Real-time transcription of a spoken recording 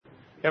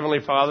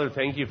Heavenly Father,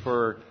 thank you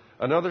for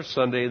another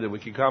Sunday that we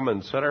can come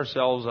and set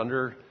ourselves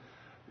under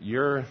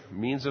your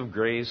means of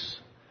grace,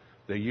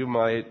 that you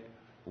might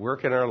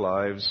work in our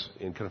lives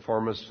and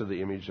conform us to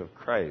the image of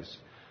Christ.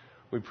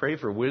 We pray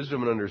for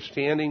wisdom and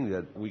understanding,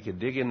 that we could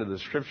dig into the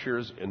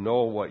Scriptures and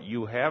know what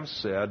you have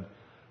said,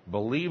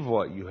 believe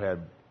what you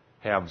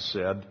have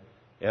said,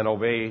 and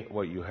obey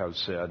what you have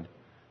said,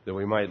 that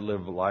we might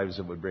live lives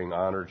that would bring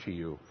honor to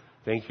you.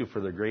 Thank you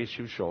for the grace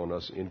you've shown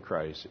us in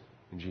Christ.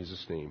 In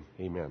Jesus' name,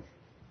 amen.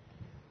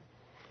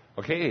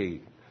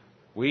 Okay,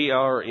 we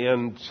are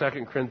in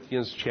 2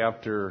 Corinthians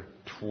chapter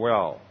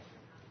 12.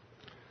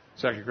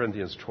 2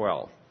 Corinthians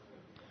 12.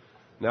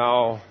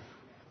 Now,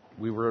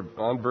 we were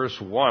on verse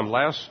 1.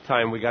 Last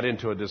time we got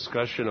into a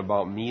discussion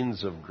about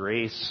means of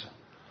grace.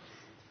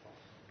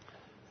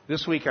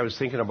 This week I was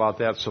thinking about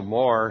that some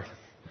more,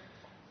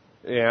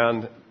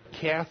 and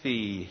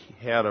Kathy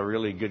had a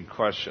really good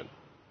question.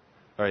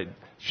 All right,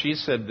 she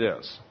said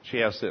this.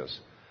 She asked this.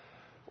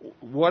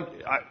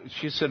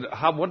 She said,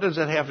 what does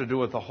that have to do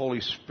with the Holy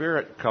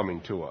Spirit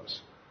coming to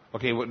us?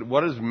 Okay,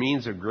 what is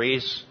means of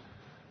grace?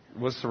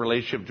 What's the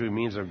relationship between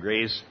means of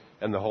grace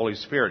and the Holy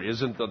Spirit?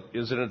 Isn't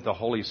it the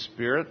Holy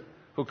Spirit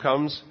who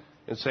comes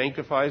and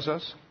sanctifies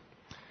us?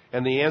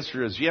 And the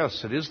answer is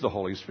yes, it is the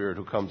Holy Spirit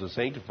who comes to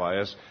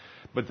sanctify us,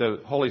 but the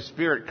Holy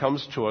Spirit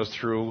comes to us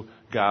through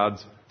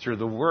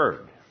the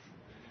Word,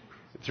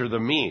 through the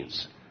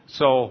means.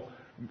 So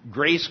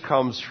grace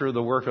comes through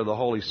the work of the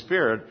Holy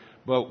Spirit,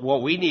 but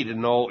what we need to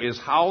know is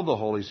how the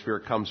Holy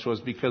Spirit comes to us,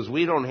 because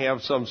we don't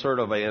have some sort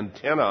of an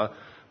antenna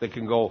that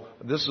can go,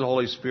 this is the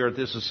Holy Spirit,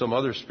 this is some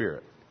other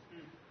spirit.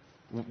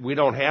 We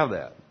don't have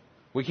that.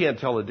 We can't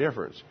tell the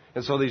difference.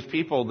 And so these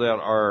people that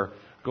are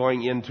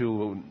going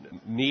into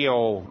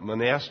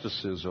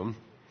neo-monasticism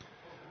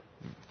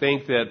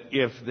think that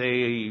if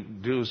they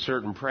do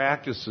certain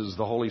practices,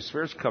 the Holy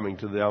Spirit's coming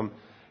to them,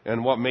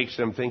 and what makes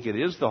them think it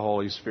is the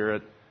Holy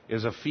Spirit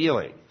is a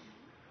feeling.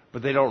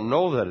 But they don't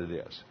know that it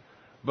is.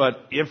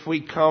 But if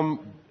we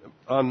come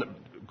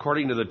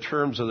according to the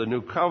terms of the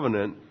New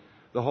Covenant,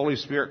 the Holy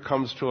Spirit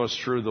comes to us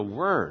through the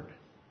Word.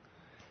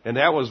 And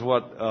that was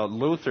what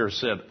Luther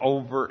said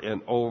over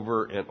and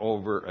over and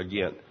over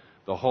again.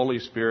 The Holy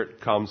Spirit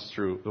comes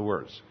through the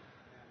words.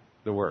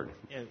 The Word.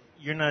 Yeah,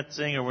 you're not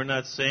saying, or we're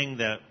not saying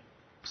that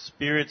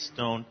spirits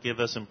don't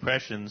give us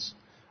impressions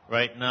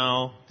right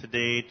now,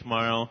 today,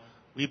 tomorrow.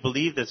 We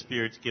believe that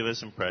spirits give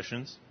us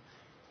impressions.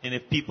 And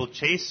if people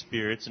chase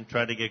spirits and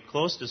try to get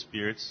close to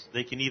spirits,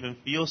 they can even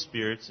feel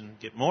spirits and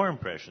get more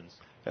impressions.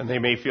 And they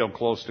may feel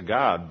close to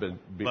God, but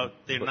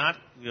they're not.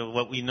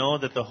 What we know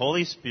that the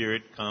Holy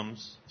Spirit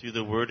comes through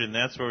the Word, and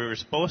that's where we're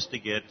supposed to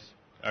get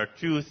our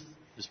truth,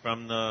 is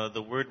from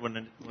the Word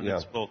when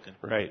it's spoken.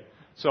 Right.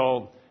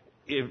 So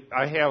if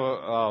I have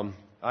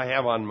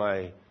on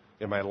my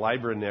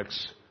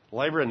LibraNix.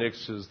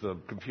 LibraNix is the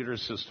computer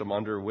system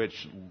under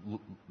which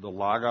the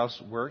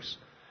Logos works.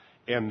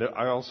 And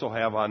I also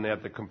have on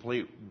that the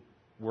complete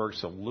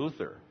works of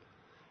Luther.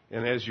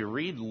 And as you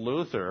read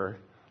Luther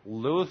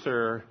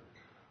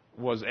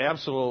was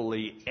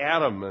absolutely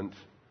adamant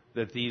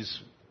that these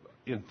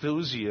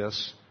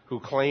enthusiasts who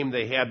claim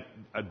they had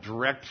a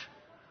direct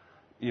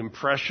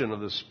impression of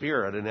the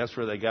Spirit, and that's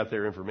where they got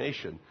their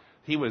information,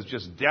 he was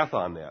just death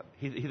on that.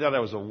 He thought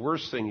that was the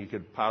worst thing you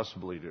could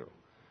possibly do.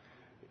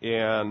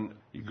 And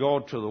you go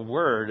to the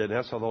Word, and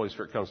that's how the Holy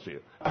Spirit comes to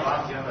you.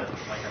 Bob, do you have a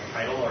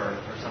title or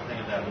something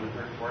of that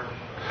Luther work?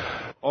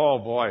 Oh,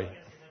 boy.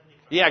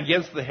 Yeah,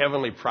 Against the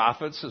Heavenly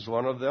Prophets is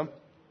one of them.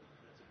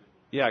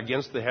 Yeah,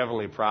 Against the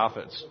Heavenly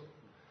Prophets.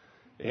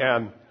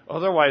 And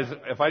otherwise,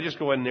 if I just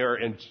go in there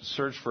and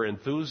search for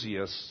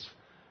enthusiasts,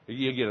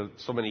 you get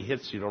so many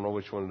hits you don't know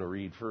which one to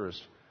read first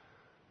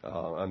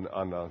on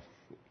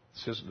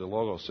the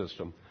logo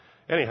system.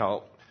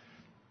 Anyhow,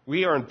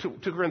 we are in 2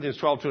 Corinthians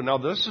 12:2. Now,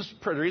 this is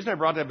the reason I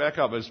brought that back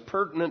up is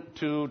pertinent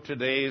to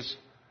today's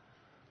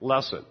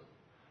lesson,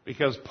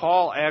 because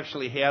Paul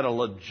actually had a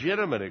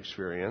legitimate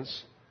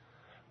experience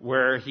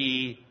where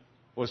he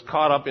was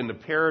caught up into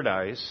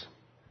paradise,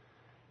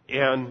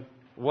 and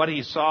what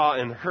he saw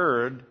and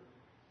heard,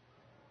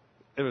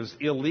 it was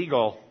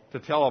illegal to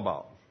tell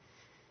about.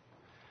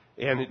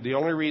 And the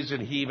only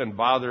reason he even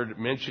bothered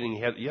mentioning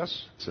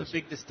yes, the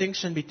big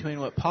distinction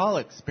between what Paul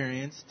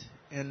experienced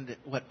and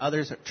what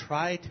others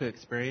try to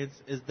experience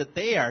is that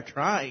they are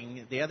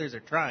trying, the others are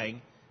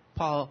trying.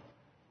 Paul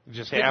it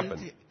just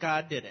happened.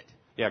 God did it.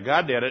 Yeah,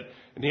 God did it.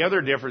 And the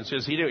other difference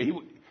is it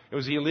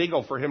was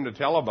illegal for him to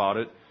tell about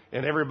it,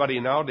 and everybody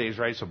nowadays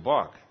writes a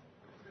book.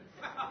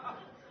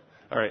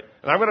 All right.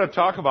 And I'm going to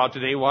talk about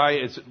today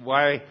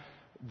why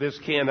this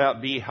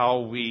cannot be how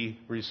we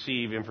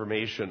receive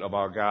information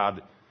about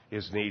God,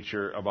 His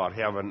nature, about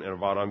heaven, and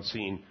about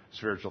unseen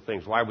spiritual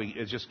things.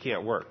 It just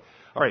can't work.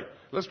 All right,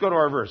 let's go to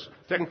our verse.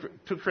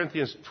 2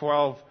 Corinthians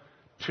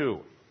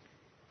 12:2.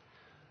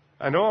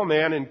 I know a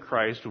man in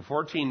Christ who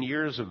 14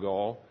 years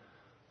ago,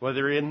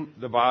 whether in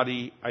the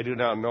body I do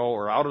not know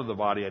or out of the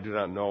body I do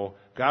not know,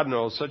 God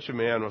knows such a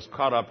man was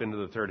caught up into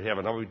the third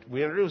heaven. Now,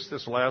 we introduced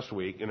this last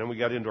week, and then we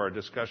got into our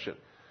discussion.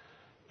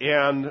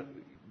 And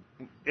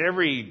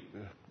every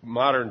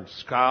modern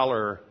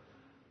scholar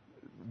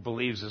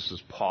believes this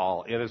is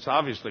Paul, and it's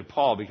obviously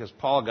Paul because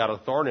Paul got a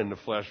thorn in the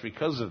flesh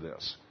because of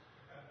this.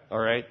 All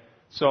right?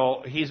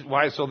 So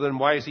why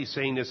is he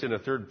saying this in a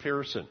third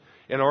person?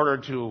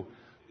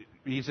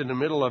 He's in the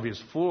middle of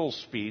his fool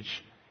speech.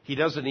 He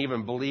doesn't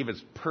even believe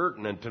it's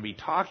pertinent to be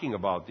talking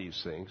about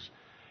these things.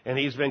 And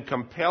he's been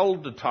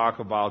compelled to talk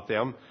about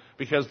them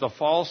because the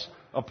false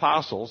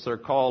apostles, they're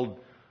called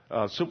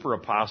super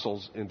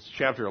apostles in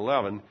chapter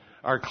 11,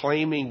 are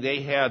claiming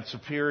they had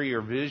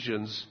superior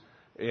visions,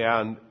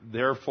 and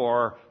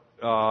therefore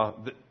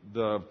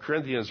the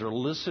Corinthians are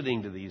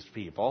listening to these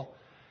people.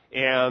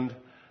 And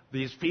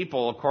these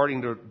people,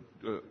 according to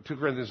 2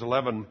 Corinthians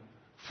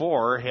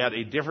 11:4, had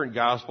a different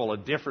gospel, a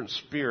different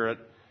spirit,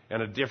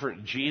 and a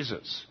different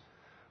Jesus.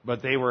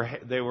 But they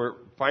were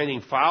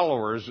finding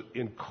followers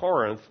in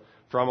Corinth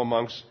from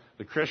amongst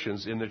the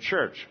Christians in the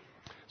church.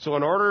 So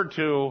in order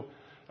to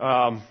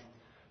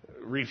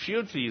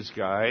refute these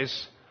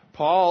guys,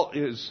 Paul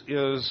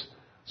is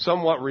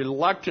somewhat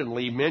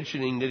reluctantly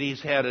mentioning that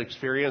he's had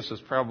experiences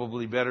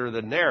probably better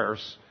than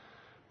theirs,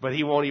 but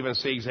he won't even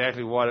say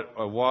exactly what it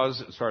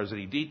was as far as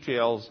any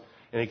details,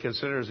 and he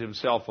considers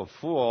himself a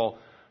fool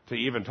to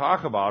even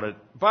talk about it.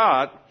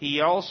 But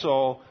he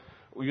also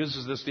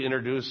uses this to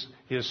introduce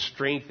his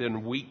strength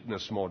and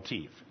weakness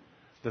motif.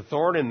 The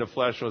thorn in the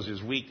flesh was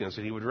his weakness,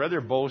 and he would rather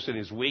boast in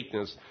his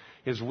weakness.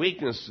 His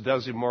weakness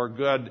does him more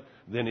good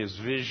than his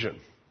vision.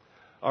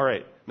 All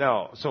right.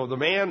 Now, so the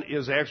man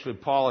is actually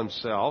Paul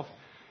himself,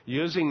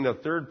 using the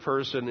third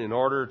person in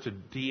order to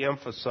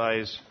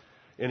de-emphasize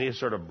any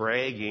sort of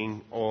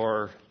bragging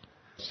or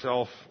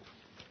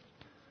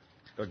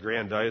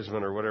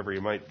self-aggrandizement or whatever he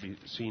might be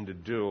seen to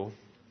do.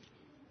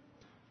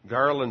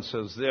 Garland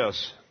says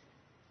this: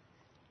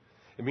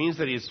 it means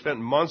that he had spent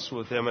months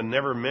with them and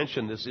never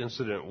mentioned this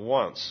incident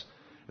once.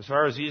 As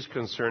far as he's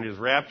concerned, his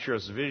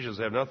rapturous visions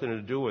have nothing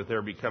to do with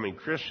their becoming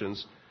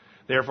Christians.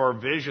 Therefore,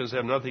 visions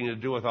have nothing to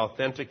do with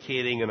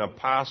authenticating an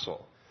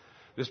apostle.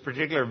 This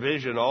particular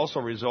vision also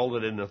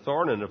resulted in a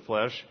thorn in the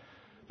flesh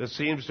that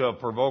seems to have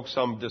provoked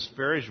some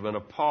disparagement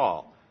of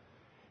Paul.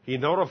 He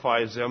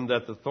notifies them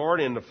that the thorn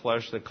in the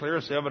flesh, the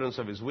clearest evidence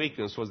of his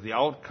weakness, was the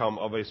outcome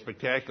of a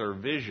spectacular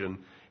vision,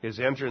 his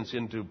entrance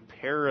into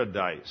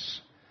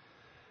paradise.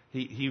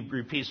 He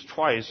repeats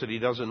twice that he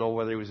doesn't know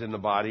whether he was in the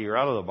body or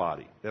out of the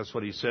body. That's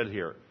what he said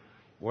here.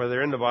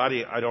 Whether in the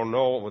body, I don't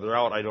know. Whether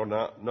out, I do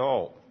not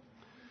know.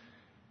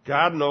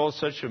 God knows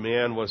such a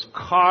man was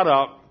caught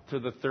up to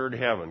the third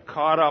heaven.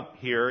 Caught up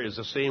here is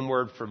the same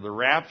word for the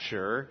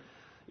rapture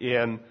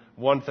in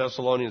 1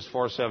 Thessalonians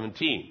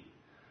 4:17.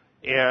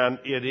 And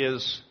it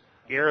is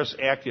aorist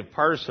active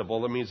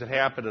participle. That means it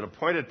happened at a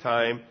point of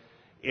time.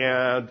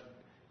 And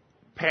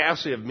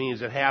passive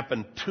means it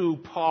happened to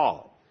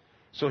Paul.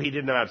 So he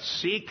did not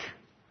seek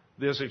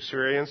this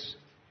experience.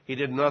 He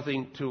did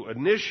nothing to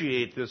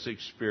initiate this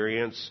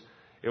experience.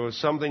 It was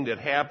something that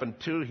happened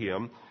to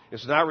him.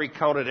 It's not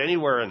recounted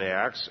anywhere in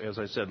Acts, as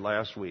I said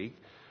last week.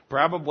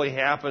 Probably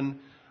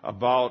happened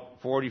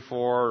about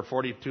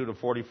 42 to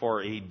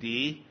 44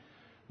 A.D.,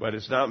 but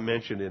it's not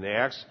mentioned in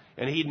Acts.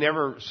 And he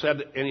never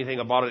said anything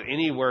about it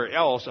anywhere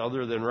else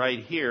other than right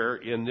here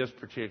in this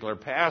particular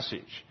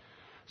passage.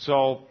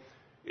 So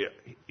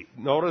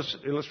notice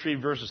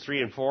illustrated verses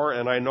 3 and 4,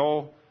 and I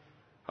know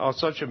how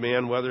such a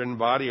man, whether in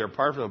body or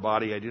apart from the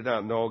body, I do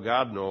not know,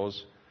 God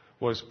knows,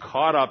 was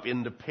caught up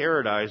into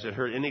paradise and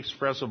heard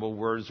inexpressible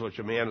words which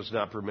a man is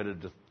not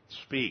permitted to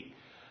speak.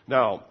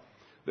 Now,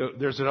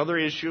 there's another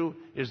issue.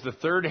 Is the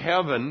third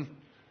heaven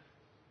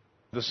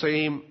the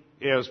same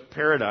as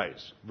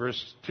paradise?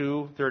 Verse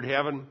 2, third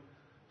heaven.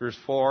 Verse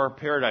 4,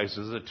 paradise.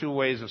 Is the two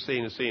ways of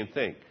saying the same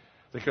thing.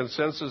 The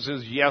consensus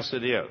is yes,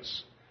 it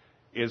is.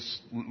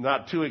 It's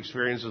not two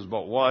experiences,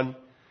 but one.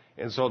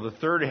 And so the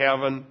third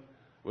heaven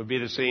would be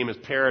the same as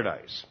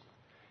paradise.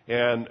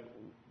 And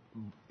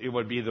it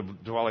would be the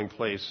dwelling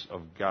place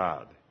of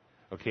God.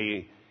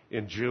 Okay,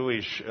 in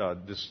Jewish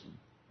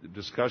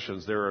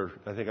discussions,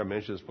 I think I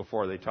mentioned this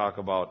before, they talk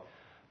about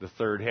the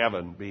third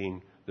heaven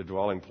being the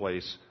dwelling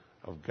place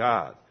of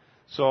God.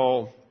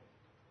 So,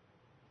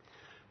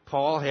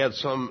 Paul had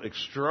some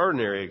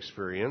extraordinary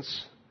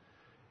experience.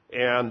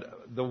 And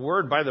the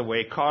word, by the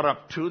way, caught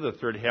up to the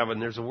third heaven,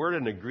 there's a word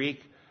in the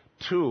Greek,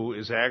 to,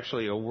 is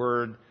actually a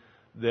word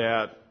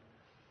that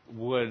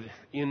would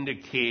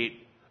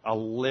indicate a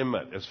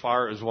limit as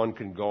far as one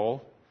can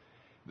go.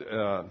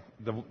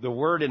 The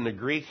word in the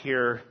Greek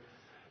here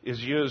is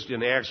used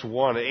in Acts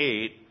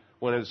 1:8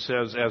 when it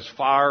says as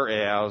far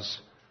as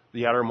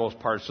the uttermost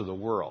parts of the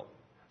world.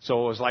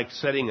 So it was like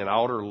setting an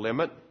outer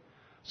limit.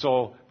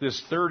 So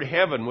this third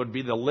heaven would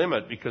be the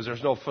limit because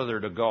there's no further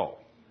to go.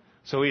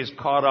 So he is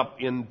caught up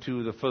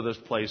into the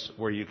furthest place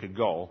where you could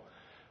go,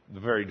 the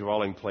very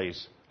dwelling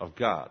place of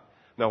God.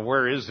 Now,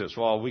 where is this?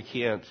 Well,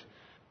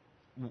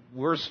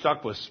 we're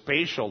stuck with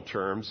spatial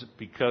terms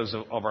because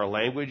of our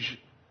language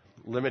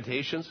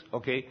limitations,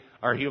 okay?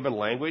 Our human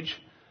language.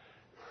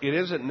 It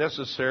isn't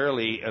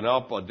necessarily an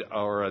up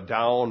or a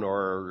down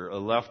or a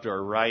left or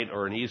a right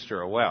or an east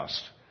or a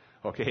west,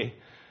 okay?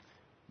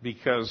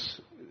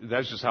 because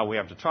that's just how we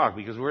have to talk,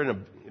 because we're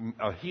in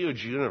a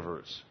huge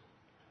universe,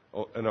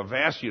 in a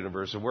vast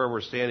universe, and where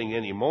we're standing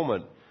any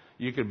moment,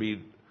 you could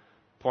be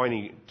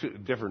pointing to a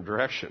different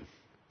direction,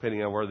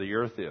 depending on where the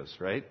earth is,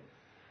 right?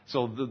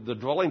 So the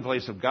dwelling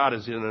place of God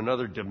is in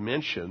another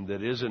dimension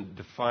that isn't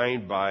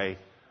defined by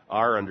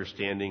our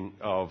understanding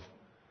of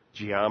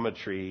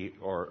geometry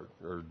or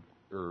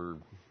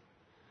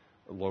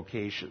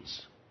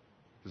locations.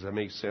 Does that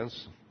make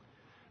sense?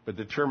 But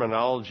the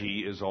terminology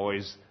is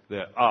always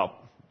the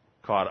up,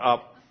 caught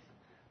up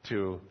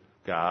to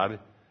God,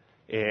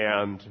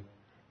 and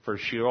for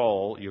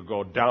Sheol, you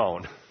go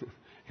down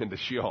into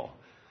Sheol,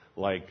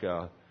 like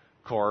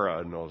Korah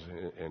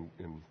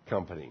and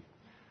company.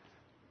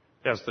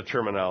 That's the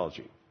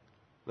terminology.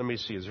 Let me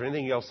see. Is there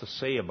anything else to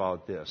say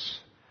about this?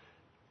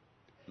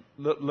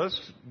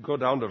 Let's go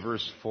down to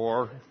verse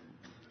 4.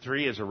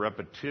 3 is a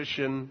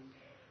repetition.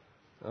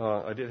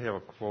 I did have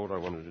a quote I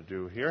wanted to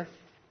do here.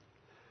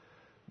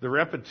 The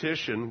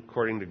repetition,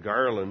 according to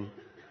Garland,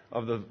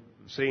 of the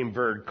same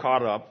verb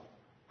caught up,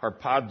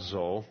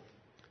 harpazo,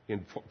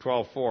 in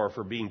 12:4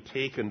 for being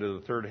taken to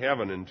the third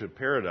heaven into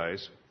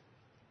paradise,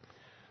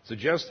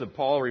 suggests that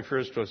Paul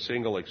refers to a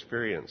single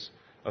experience.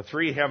 A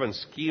three-heaven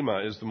schema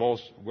is the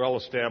most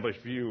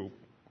well-established view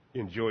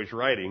in Jewish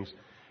writings,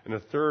 and a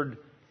third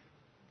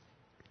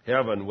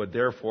heaven would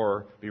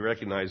therefore be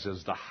recognized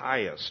as the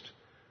highest.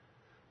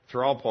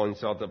 Thrall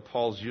points out that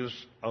Paul's use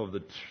of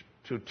the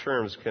two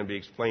terms can be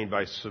explained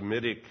by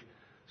Semitic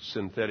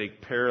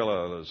synthetic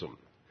parallelism.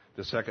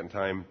 The second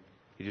time,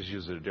 he just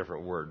uses a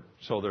different word.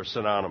 So they're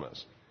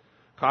synonymous.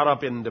 Caught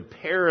up in the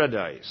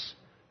paradise.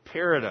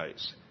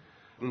 Paradise.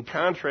 In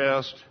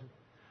contrast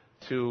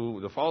to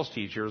the false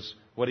teachers,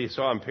 what he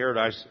saw in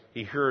paradise,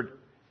 he heard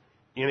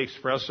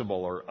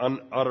inexpressible or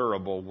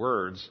unutterable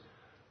words,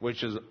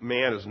 which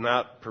man is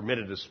not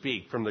permitted to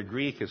speak. From the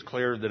Greek, it's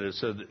clear that it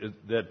said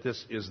that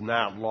this is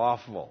not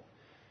lawful.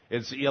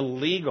 It's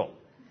illegal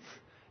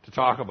to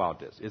talk about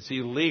this. It's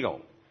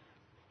illegal.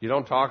 You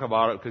don't talk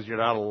about it because you're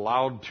not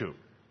allowed to.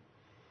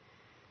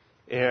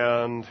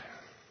 And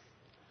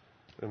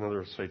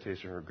another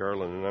citation from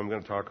Garland, and I'm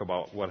going to talk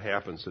about what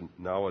happens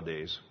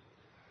nowadays.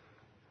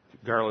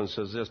 Garland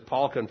says this: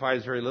 Paul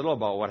confides very little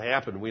about what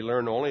happened. We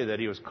learn only that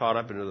he was caught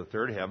up into the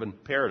third heaven,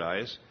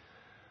 paradise.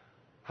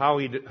 How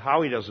he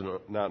does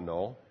not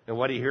know, and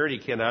what he heard he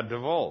cannot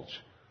divulge.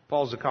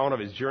 Paul's account of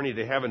his journey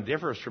to heaven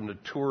differs from the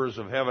tours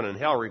of heaven and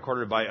hell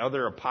recorded by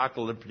other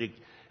apocalyptic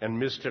and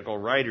mystical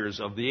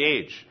writers of the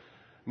age.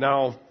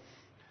 Now,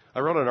 I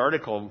wrote an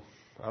article,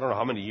 I don't know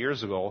how many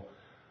years ago,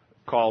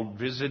 called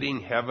Visiting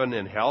Heaven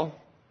and Hell.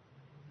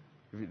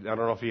 I don't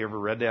know if you ever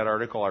read that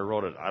article. I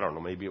wrote it, I don't know,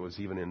 maybe it was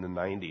even in the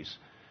 90s.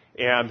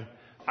 And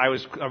I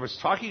was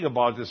talking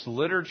about this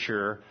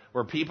literature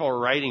where people are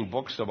writing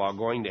books about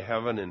going to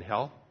heaven and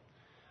hell.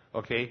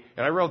 Okay?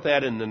 And I wrote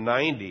that in the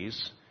 90s.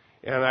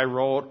 And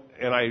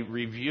I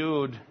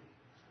reviewed,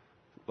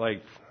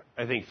 like,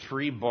 I think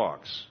 3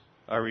 books.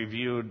 I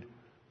reviewed,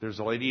 there's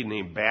a lady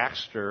named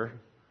Baxter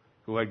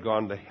who had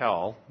gone to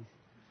hell.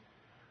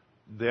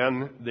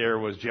 Then there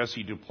was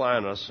Jesse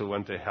Duplantis who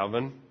went to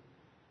heaven.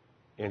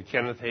 And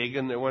Kenneth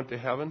Hagin that went to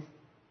heaven.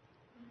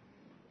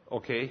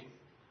 Okay?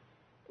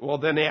 Well,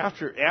 then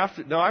after,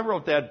 no, I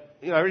wrote that,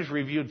 I just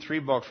reviewed 3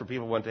 books for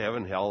people who went to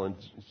heaven and hell and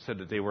said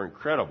that they weren't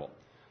credible.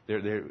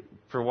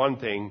 For one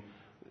thing,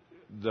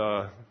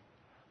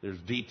 there's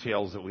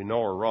details that we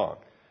know are wrong.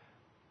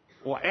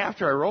 Well,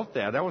 after I wrote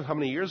that was how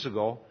many years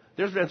ago,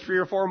 there's been 3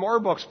 or 4 more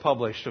books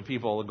published of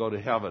people who go to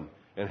heaven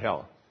and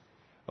hell.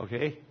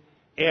 Okay?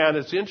 And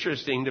it's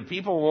interesting that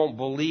people won't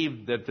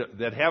believe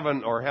that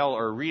heaven or hell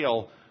are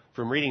real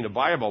from reading the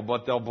Bible,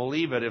 but they'll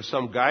believe it if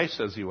some guy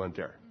says he went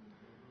there.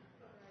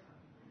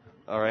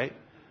 All right?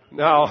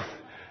 Now,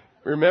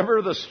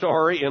 remember the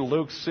story in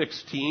Luke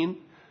 16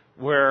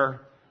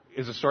 where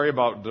is a story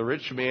about the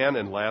rich man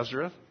and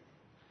Lazarus?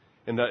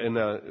 And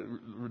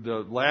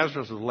the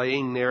Lazarus is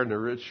laying there in the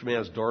rich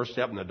man's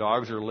doorstep, and the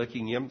dogs are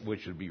licking him,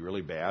 which would be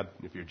really bad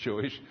if you're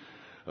Jewish.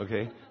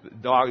 Okay?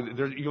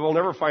 You will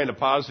never find a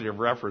positive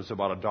reference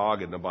about a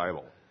dog in the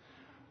Bible.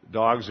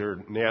 Dogs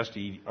are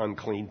nasty,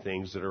 unclean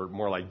things that are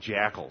more like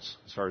jackals,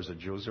 as far as the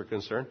Jews are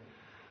concerned.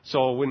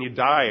 So when you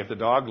die, if the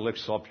dog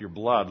licks up your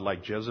blood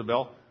like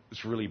Jezebel,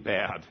 it's really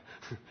bad.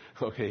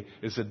 Okay?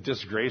 It's a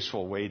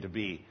disgraceful way to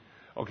be.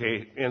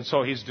 Okay? And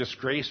so he's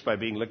disgraced by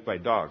being licked by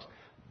dogs.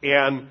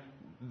 And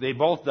they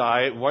both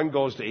die. One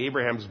goes to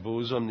Abraham's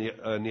bosom,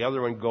 and the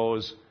other one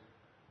goes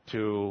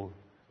to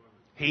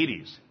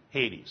Hades.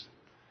 Hades,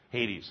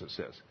 it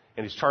says.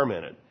 And he's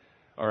tormented.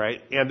 All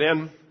right? And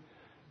then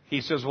he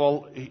says,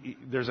 well,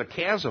 there's a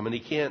chasm, and he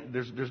can't,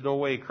 there's no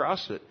way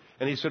across it.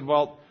 And he said,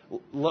 well,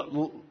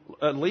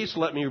 at least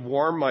let me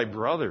warn my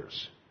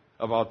brothers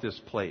about this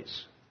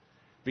place.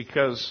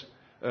 Because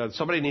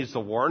somebody needs to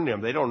warn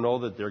them. They don't know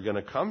that they're going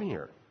to come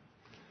here.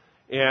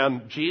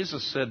 And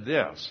Jesus said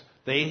this: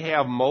 they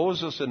have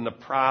Moses and the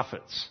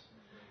prophets.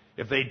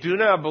 If they do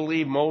not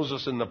believe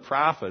Moses and the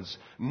prophets,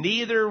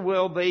 neither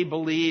will they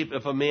believe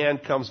if a man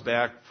comes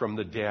back from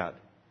the dead.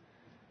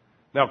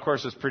 Now, of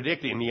course, it's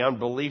predicting the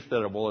unbelief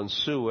that it will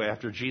ensue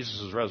after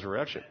Jesus'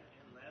 resurrection.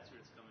 And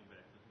Lazarus coming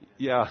back.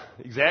 Yeah,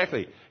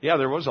 exactly. Yeah,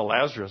 there was a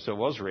Lazarus that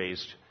was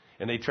raised,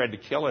 and they tried to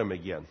kill him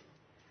again.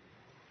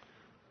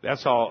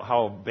 That's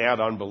how bad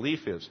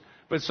unbelief is.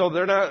 But so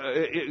they're not,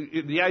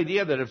 the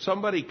idea that if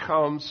somebody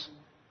comes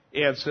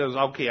and says,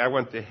 okay, I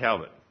went to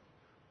heaven.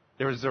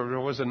 There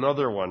was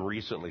another one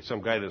recently,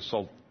 some guy that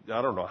sold,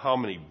 I don't know how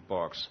many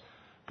books,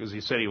 because he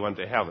said he went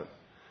to heaven.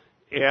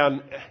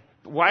 And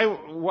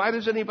why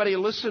does anybody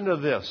listen to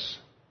this?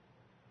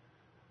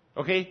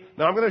 Okay,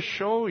 now I'm going to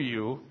show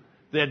you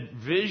that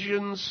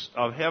visions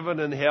of heaven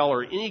and hell,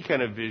 or any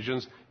kind of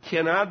visions,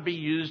 cannot be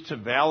used to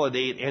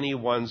validate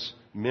anyone's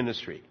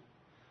ministry.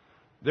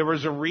 There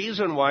was a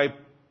reason why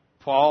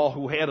Paul,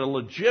 who had a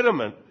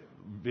legitimate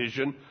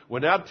vision,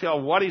 would not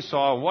tell what he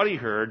saw and what he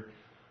heard,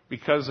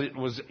 because it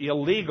was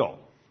illegal.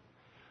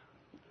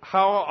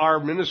 How are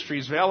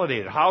ministries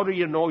validated? How do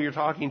you know you're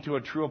talking to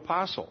a true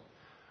apostle?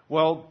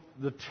 Well,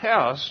 the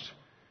test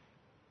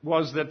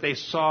was that they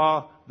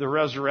saw the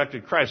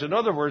resurrected Christ. In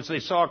other words, they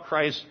saw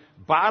Christ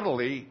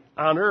bodily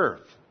on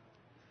earth.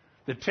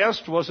 The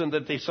test wasn't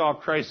that they saw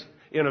Christ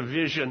in a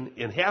vision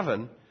in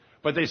heaven,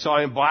 but they saw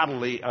him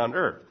bodily on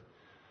earth.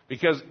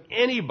 Because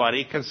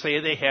anybody can say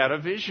they had a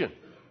vision.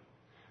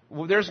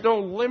 Well, there's no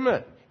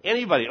limit.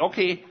 Anybody.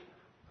 Okay,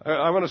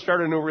 I want to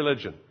start a new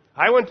religion.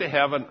 I went to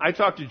heaven, I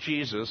talked to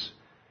Jesus,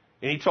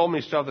 and he told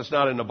me stuff that's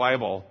not in the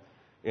Bible,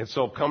 and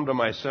so come to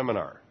my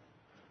seminar.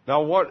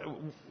 Now, what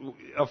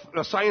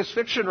a science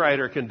fiction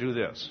writer can do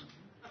this,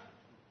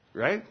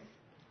 right?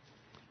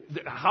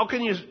 How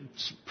can you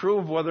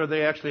prove whether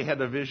they actually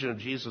had a vision of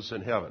Jesus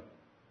in heaven?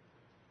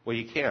 Well,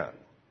 you can't.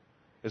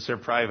 It's their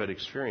private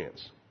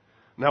experience.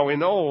 Now, we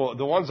know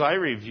the ones I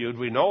reviewed,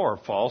 we know are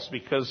false,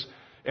 because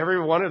every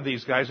one of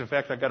these guys, in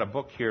fact, I got a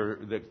book here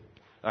that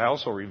I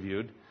also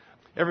reviewed.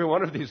 Every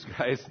one of these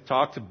guys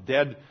talked to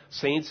dead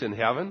saints in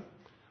heaven.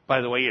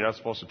 By the way, you're not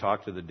supposed to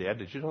talk to the dead.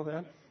 Did you know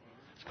that?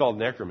 It's called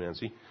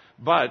necromancy.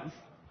 But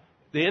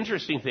the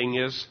interesting thing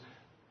is,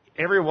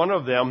 every one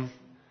of them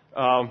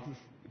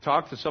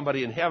talked to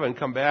somebody in heaven,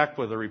 come back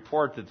with a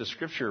report that the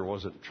scripture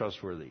wasn't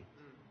trustworthy.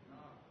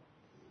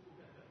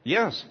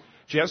 Yes.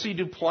 Jesse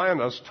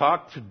Duplantis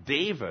talked to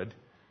David,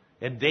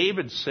 and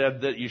David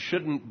said that you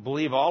shouldn't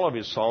believe all of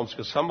his psalms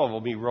because some of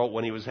them he wrote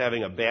when he was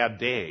having a bad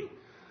day.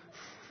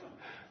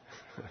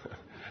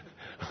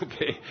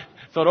 Okay,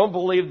 so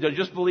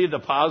just believe the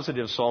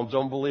positive psalms,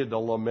 don't believe the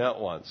lament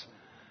ones.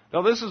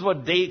 Now this is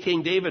what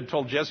King David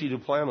told Jesse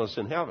Duplantis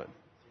in heaven.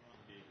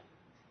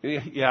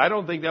 Yeah, I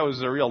don't think that was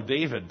the real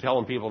David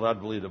telling people not to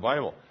believe the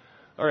Bible.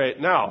 All right,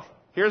 now,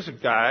 here's a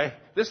guy,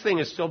 this thing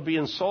is still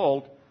being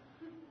sold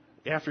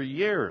after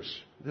years.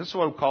 This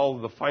one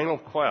called The Final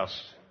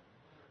Quest.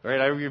 All right,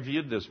 I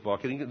reviewed this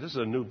book, and this is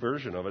a new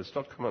version of it. It's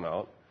still coming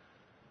out.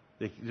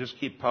 They just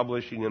keep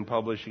publishing and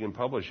publishing and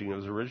publishing. It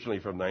was originally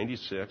from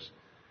 96.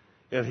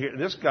 And here,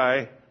 this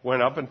guy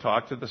went up and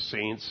talked to the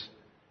saints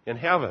in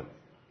heaven.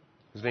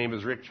 His name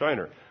is Rick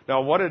Joyner.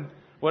 Now, what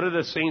did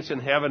the saints in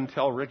heaven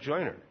tell Rick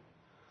Joyner?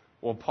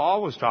 Well,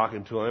 Paul was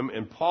talking to him,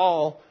 and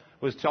Paul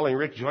was telling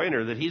Rick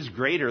Joyner that he's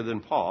greater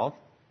than Paul.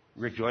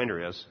 Rick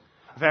Joyner is.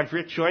 In fact,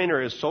 Rick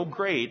Joyner is so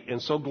great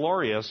and so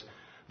glorious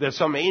that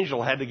some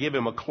angel had to give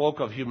him a cloak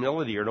of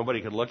humility or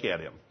nobody could look at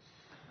him.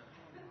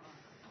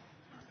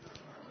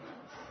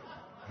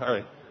 All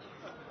right.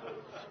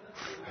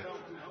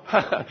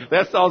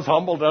 That sounds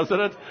humble, doesn't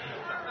it?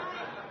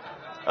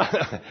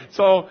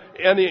 So,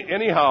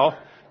 anyhow,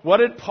 what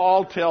did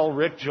Paul tell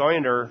Rick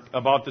Joyner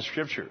about the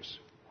scriptures?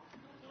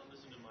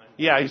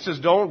 Yeah, he says,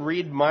 don't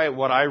read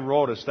what I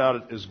wrote. It's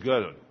not as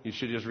good. You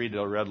should just read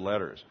the red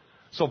letters.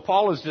 So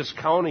Paul is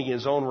discounting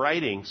his own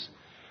writings.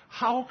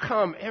 How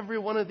come every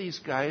one of these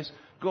guys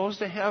goes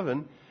to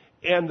heaven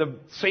and the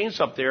saints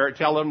up there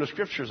tell them the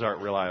scriptures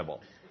aren't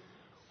reliable?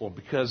 Well,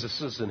 because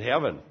this is in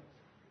heaven.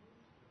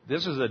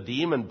 This is a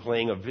demon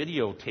playing a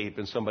videotape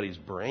in somebody's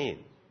brain.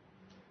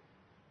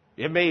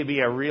 It may be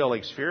a real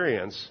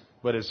experience,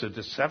 but it's a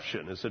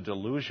deception. It's a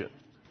delusion.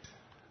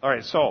 All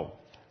right, so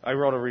I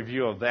wrote a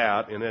review of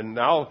that, and then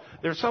now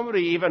there's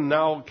somebody even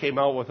now came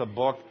out with a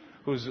book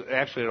who's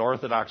actually an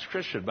Orthodox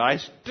Christian, but I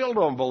still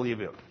don't believe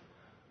him.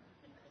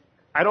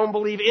 I don't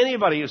believe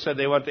anybody who said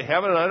they went to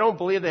heaven, and I don't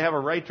believe they have a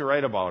right to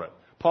write about it.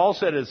 Paul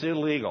said it's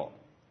illegal.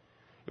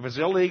 If it's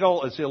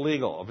illegal, it's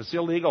illegal. If it's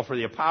illegal for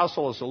the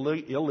apostle, it's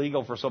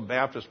illegal for some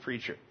Baptist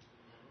preacher.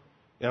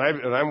 And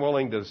I'm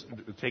willing to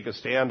take a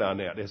stand on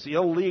that. It's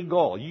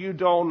illegal. You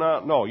do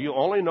not know. You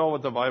only know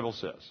what the Bible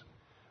says.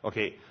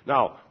 Okay,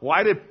 now,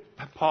 why did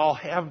Paul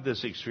have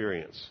this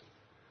experience?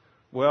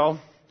 Well,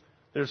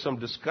 there's some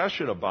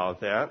discussion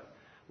about that.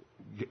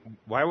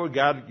 Why would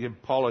God give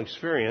Paul an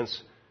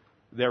experience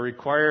that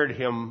required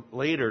him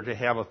later to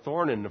have a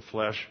thorn in the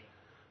flesh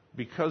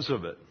because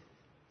of it?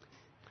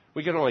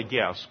 We can only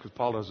guess, because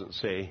Paul doesn't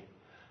say.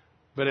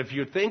 But if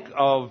you think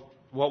of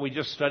what we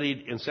just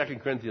studied in 2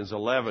 Corinthians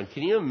 11,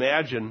 can you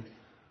imagine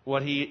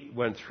what he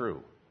went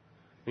through?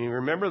 I mean,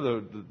 remember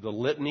the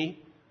litany?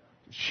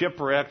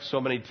 Shipwrecked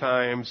so many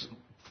times,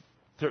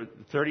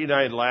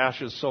 39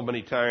 lashes so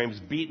many times,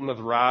 beaten with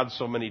rods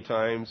so many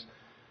times,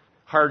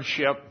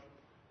 hardship,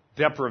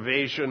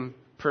 deprivation,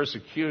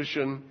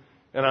 persecution,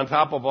 and on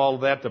top of all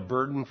that, the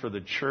burden for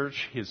the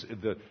church. His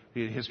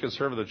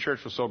concern for the church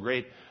was so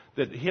great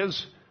that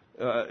his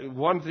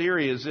one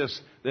theory is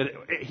this, that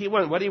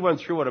what he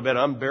went through would have been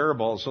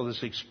unbearable, so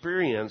this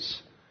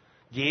experience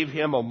gave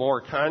him a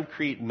more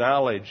concrete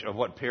knowledge of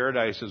what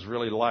paradise is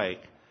really like,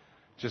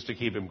 just to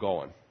keep him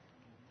going.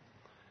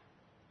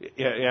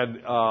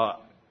 And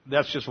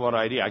that's just one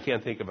idea. I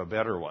can't think of a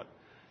better one.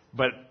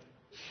 But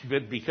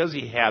because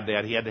he had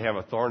that, he had to have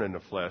a thorn in the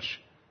flesh,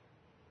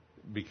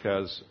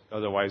 because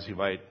otherwise he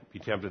might be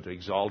tempted to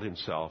exalt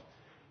himself.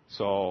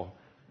 So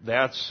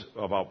that's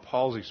about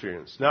Paul's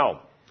experience.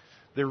 Now,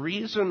 the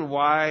reason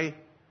why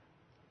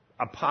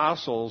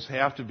apostles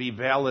have to be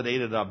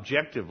validated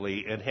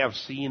objectively and have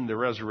seen the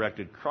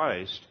resurrected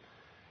Christ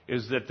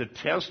is that the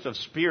test of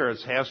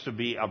spirits has to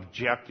be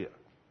objective.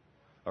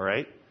 All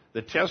right?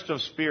 The test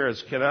of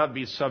spirits cannot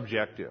be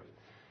subjective.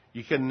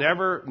 You can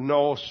never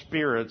know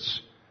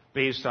spirits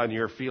based on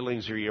your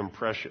feelings or your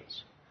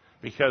impressions,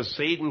 because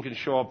Satan can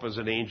show up as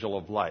an angel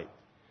of light.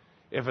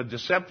 If a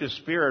deceptive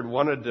spirit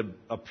wanted to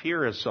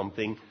appear as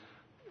something,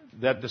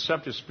 that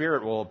deceptive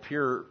spirit will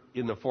appear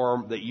in the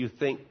form that you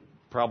think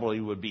probably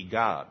would be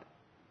God.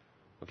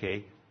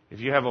 Okay? If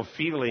you have a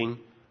feeling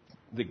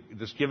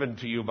that's given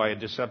to you by a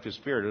deceptive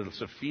spirit,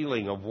 it's a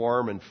feeling of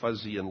warm and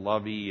fuzzy and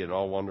lovey and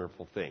all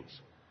wonderful things.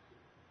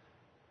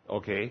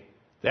 Okay?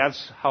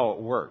 That's how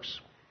it works.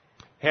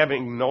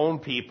 Having known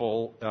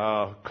people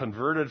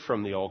converted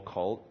from the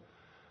occult,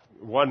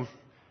 one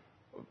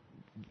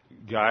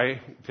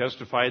guy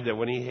testified that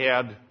when he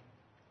had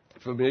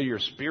familiar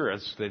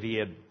spirits that he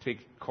had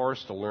taken a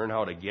course to learn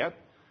how to get,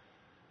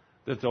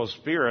 that those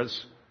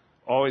spirits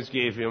always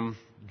gave him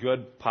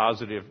good,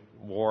 positive,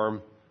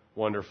 warm,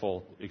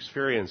 wonderful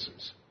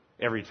experiences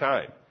every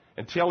time,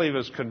 until he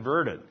was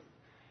converted.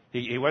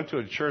 He went to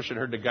a church and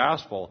heard the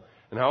gospel,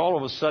 and all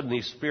of a sudden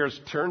these spirits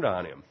turned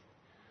on him.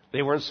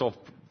 They weren't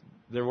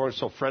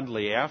so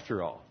friendly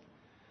after all.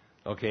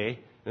 Okay?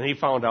 And he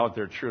found out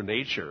their true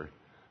nature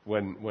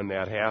when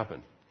that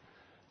happened.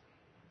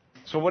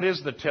 So what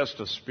is the test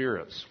of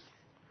spirits?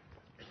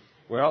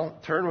 Well,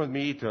 turn with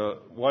me to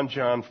 1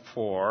 John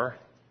 4,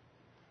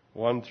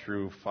 1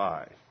 through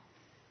 5.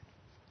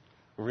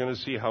 We're going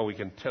to see how we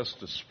can test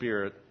the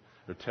spirit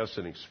or test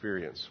an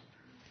experience.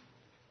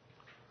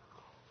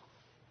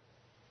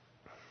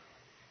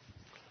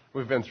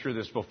 We've been through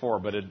this before,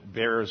 but it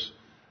bears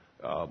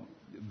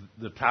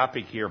the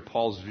topic here,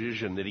 Paul's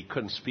vision that he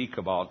couldn't speak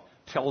about,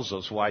 tells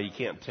us why you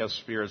can't test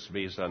spirits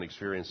based on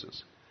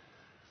experiences.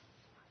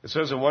 It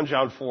says in 1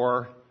 John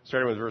 4,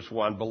 starting with verse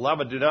 1,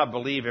 "Beloved, do not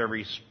believe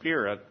every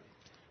spirit,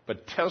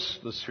 but test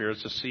the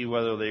spirits to see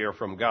whether they are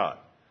from God."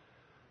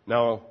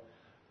 Now,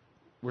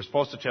 we're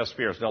supposed to test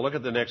spirits. Now look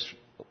at the next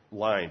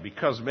line.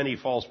 "Because many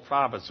false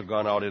prophets have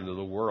gone out into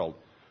the world,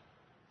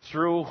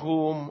 through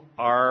whom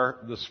are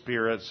the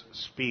spirits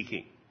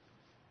speaking?"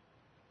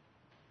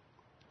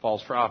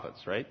 False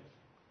prophets, right?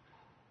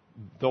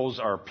 Those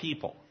are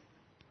people,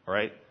 all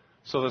right?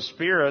 So the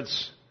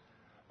spirits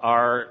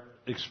are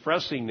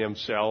expressing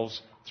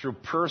themselves through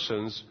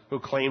persons who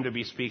claim to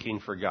be speaking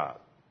for God.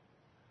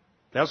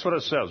 That's what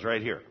it says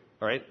right here,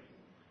 all right?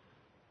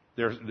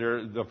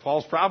 The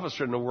false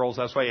prophets are in the world,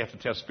 so that's why you have to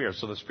test spirits.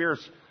 So the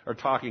spirits are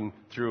talking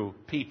through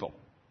people.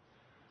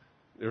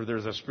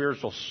 There's a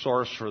spiritual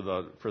source for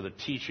the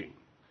teaching.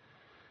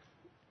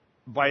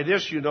 By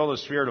this you know the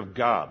Spirit of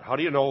God. How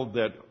do you know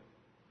that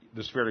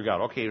the Spirit of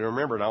God? Okay,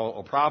 remember now,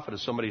 a prophet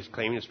is somebody who's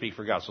claiming to speak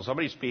for God. So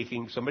somebody's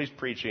speaking, somebody's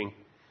preaching.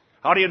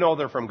 How do you know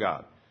they're from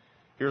God?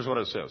 Here's what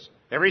it says.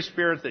 Every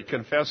spirit that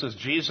confesses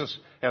Jesus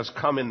has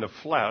come in the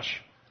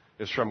flesh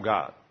is from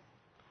God.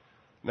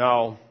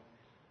 Now,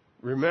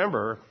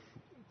 remember,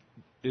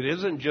 it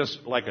isn't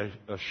just like a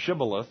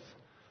shibboleth,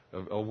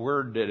 a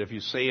word that if you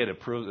say it, it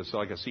proves it's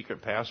like a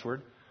secret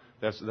password.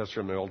 That's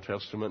from the Old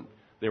Testament.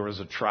 There was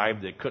a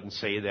tribe that couldn't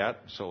say that,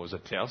 so it was a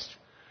test.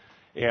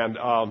 And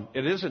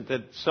it isn't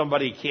that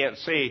somebody can't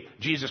say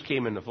Jesus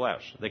came in the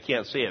flesh. They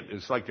can't say it.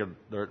 It's like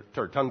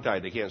they're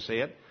tongue-tied. They can't say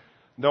it.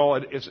 No,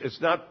 it's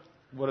not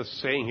what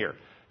it's saying here.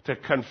 To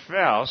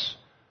confess,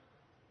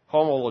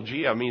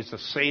 homologia, means to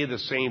say the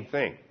same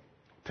thing.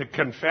 To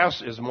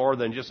confess is more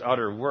than just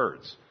utter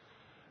words.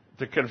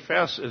 To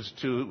confess is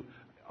to,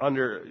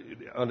 under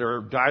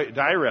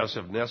duress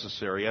if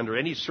necessary, under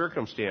any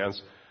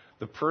circumstance,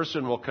 the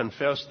person will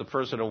confess the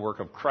person and work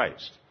of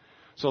Christ.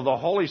 So the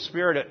Holy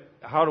Spirit,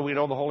 how do we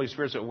know the Holy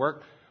Spirit's at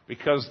work?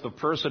 Because the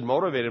person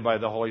motivated by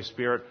the Holy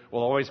Spirit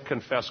will always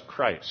confess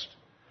Christ.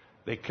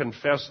 They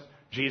confess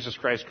Jesus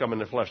Christ come in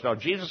the flesh. Now,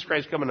 Jesus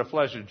Christ come in the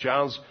flesh is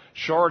John's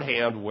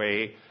shorthand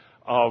way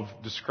of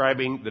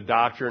describing the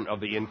doctrine of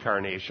the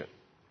incarnation.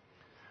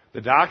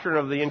 The doctrine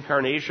of the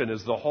incarnation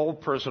is the whole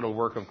personal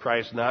work of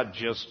Christ, not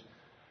just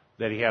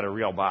that he had a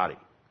real body.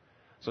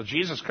 So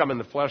Jesus come in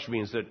the flesh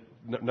means that,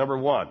 number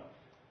one,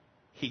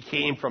 he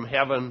came from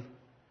heaven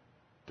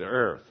to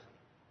earth.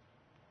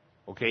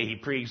 Okay, he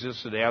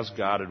preexisted as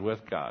God and with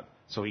God.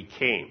 So he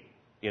came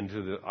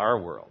into our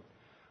world.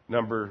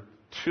 Number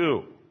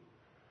 2,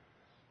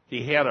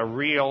 he had a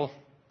real,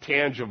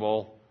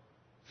 tangible,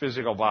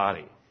 physical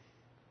body.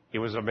 He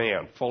was a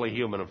man, fully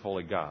human and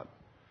fully God.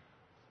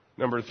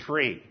 Number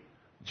 3,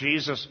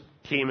 Jesus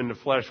came in the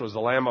flesh, was the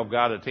Lamb of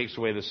God that takes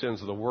away the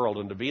sins of the world,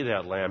 and to be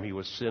that Lamb, he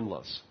was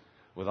sinless,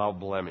 without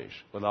blemish,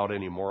 without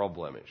any moral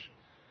blemish.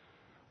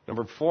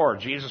 Number 4,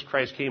 Jesus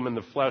Christ came in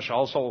the flesh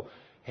also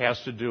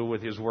has to do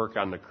with his work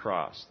on the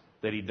cross,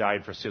 that he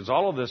died for sins.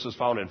 All of this is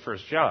found in 1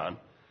 John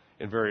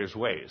in various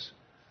ways.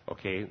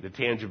 Okay, the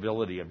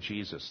tangibility of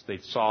Jesus. They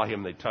saw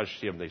him, they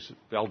touched him, they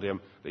felt him,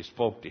 they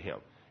spoke to him.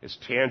 It's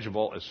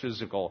tangible, it's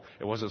physical.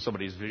 It wasn't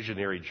somebody's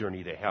visionary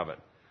journey to heaven.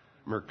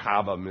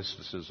 Merkaba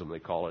mysticism, they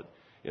call it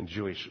in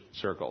Jewish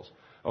circles.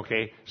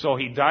 Okay, so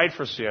he died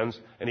for sins,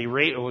 and he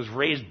was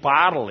raised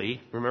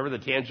bodily. Remember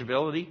the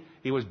tangibility?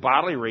 He was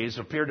bodily raised,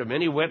 appeared to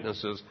many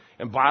witnesses,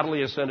 and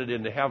bodily ascended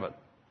into heaven.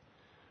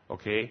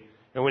 Okay,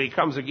 and when he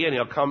comes again,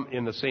 he'll come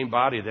in the same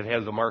body that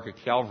has the mark of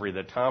Calvary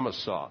that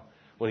Thomas saw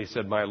when he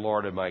said, "My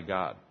Lord and my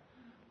God."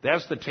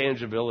 That's the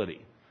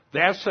tangibility.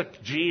 That's the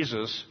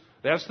Jesus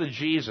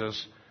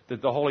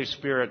that the Holy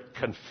Spirit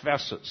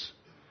confesses.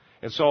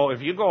 And so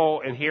if you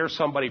go and hear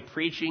somebody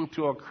preaching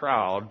to a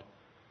crowd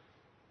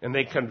and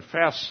they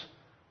confess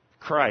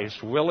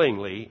Christ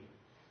willingly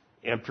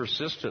and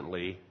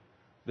persistently,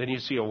 then you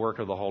see a work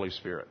of the Holy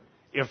Spirit.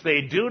 If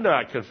they do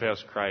not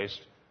confess Christ,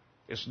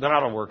 it's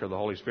not a work of the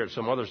Holy Spirit.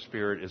 Some other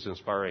spirit is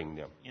inspiring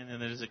them. And then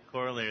there's a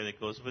corollary that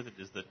goes with it,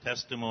 is the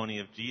testimony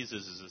of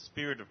Jesus is a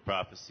spirit of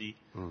prophecy.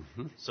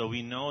 Mm-hmm. So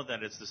we know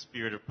that it's the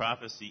spirit of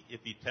prophecy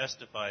if he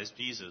testifies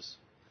Jesus.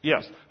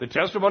 Yes, the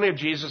testimony of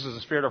Jesus is the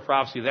spirit of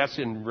prophecy. That's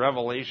in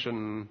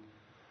Revelation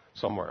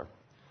somewhere.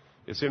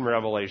 It's in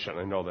Revelation,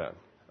 I know that.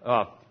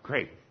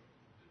 Great.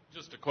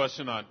 Just a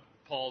question on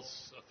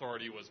Paul's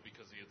authority was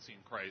because he had seen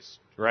Christ.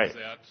 Right. Was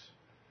that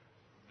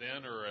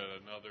then or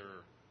at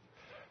another...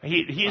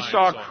 He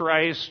saw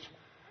Christ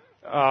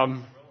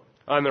on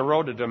the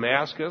road to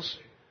Damascus,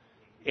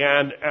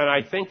 and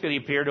I think that he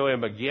appeared to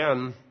him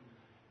again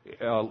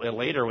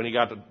later when he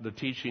got the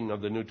teaching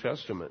of the New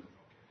Testament.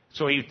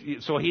 So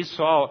he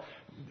saw.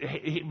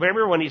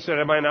 Remember when he said,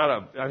 "Am I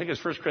not I think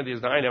it's 1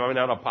 Corinthians 9. Am I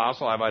not an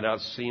apostle? Have I not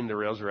seen the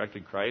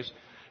resurrected Christ?"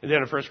 And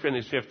then in 1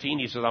 Corinthians 15,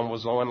 he says, "I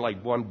was the one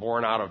like one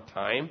born out of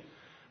time."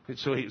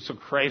 So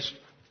Christ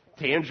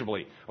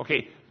tangibly,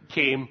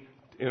 came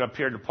and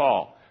appeared to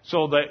Paul.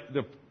 So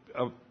the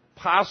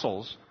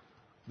apostles,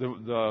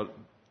 the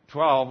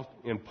 12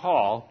 in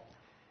Paul,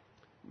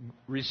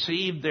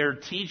 received their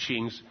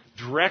teachings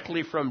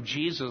directly from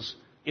Jesus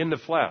in the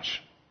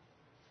flesh.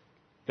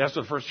 That's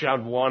what 1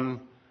 John 1,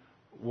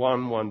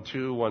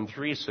 2, 1,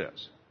 3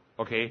 says.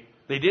 Okay?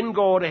 They didn't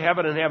go to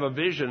heaven and have a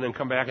vision and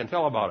come back and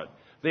tell about it.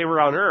 They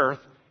were on earth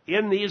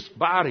in these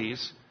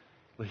bodies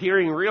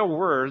hearing real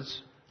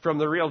words from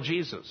the real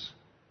Jesus.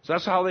 So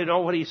that's how they know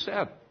what he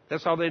said.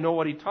 That's how they know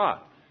what he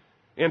taught.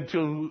 And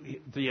to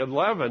the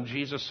 11,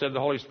 Jesus said the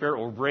Holy Spirit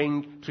will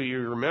bring to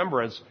your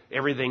remembrance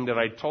everything that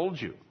I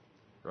told you.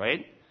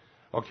 Right?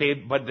 Okay,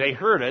 but they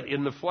heard it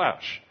in the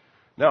flesh.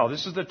 Now,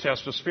 this is the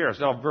test of spirits.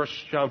 Now, 1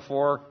 John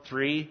 4,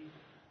 3,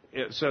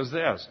 it says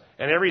this.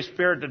 And every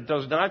spirit that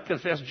does not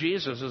confess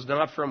Jesus is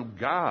not from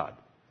God.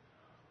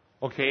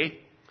 Okay?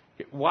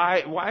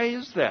 Why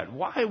is that?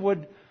 Why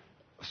would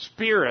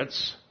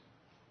spirits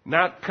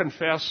not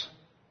confess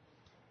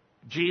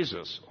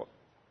Jesus?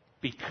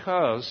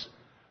 Because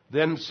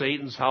then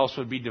Satan's house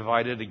would be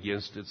divided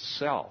against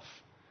itself.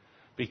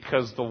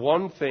 Because the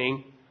one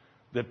thing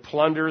that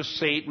plunders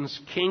Satan's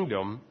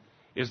kingdom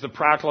is the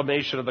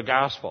proclamation of the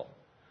gospel.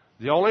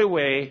 The only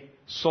way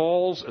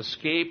souls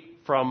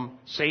escape from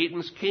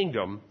Satan's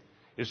kingdom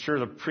is through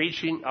the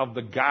preaching of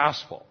the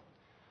gospel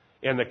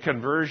and the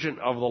conversion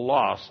of the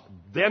lost.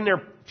 Then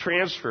they're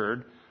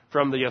transferred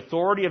from the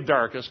authority of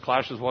darkness,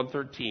 Colossians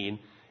 1:13,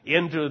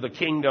 into the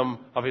kingdom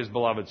of his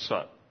beloved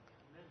Son.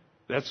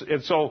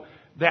 So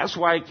that's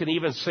why I can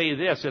even say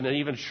this in an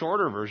even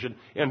shorter version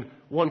in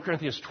 1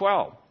 Corinthians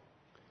 12.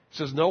 It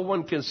says, no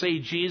one can say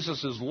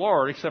Jesus is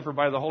Lord except for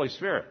by the Holy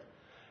Spirit.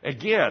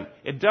 Again,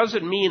 it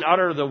doesn't mean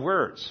utter the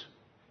words.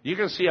 You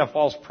can see a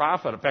false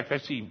prophet. In fact, I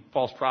see a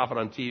false prophet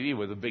on TV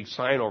with a big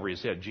sign over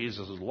his head,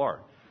 Jesus is Lord.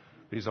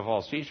 He's a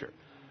false teacher.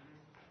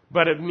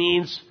 But it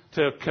means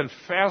to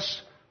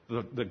confess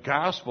the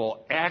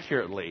gospel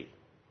accurately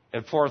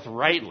and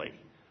forthrightly.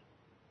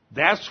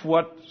 That's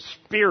what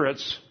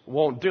spirits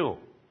won't do,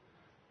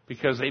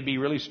 because they'd be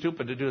really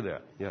stupid to do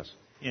that. Yes?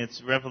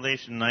 It's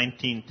Revelation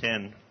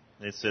 19:10.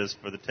 It says,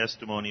 for the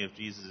testimony of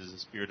Jesus is a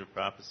spirit of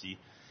prophecy.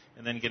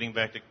 And then getting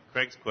back to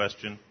Craig's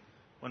question,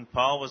 when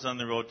Paul was on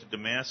the road to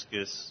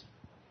Damascus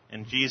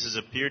and Jesus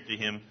appeared to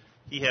him,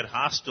 he had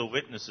hostile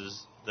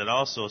witnesses that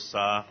also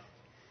saw.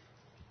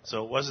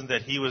 So it wasn't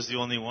that he was the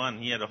only one.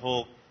 He had a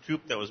whole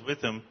troop that was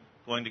with him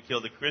going to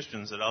kill the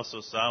Christians that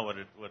also saw what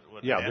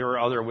happened. There were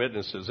other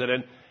witnesses.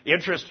 And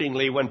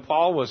interestingly, when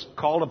Paul was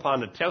called upon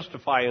to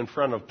testify in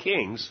front of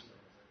kings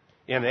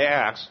in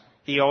Acts,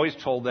 he always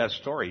told that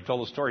story. He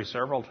told the story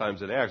several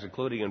times in Acts,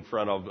 including in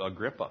front of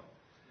Agrippa.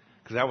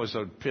 because that was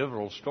a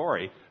pivotal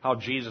story, how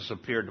Jesus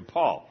appeared to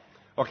Paul.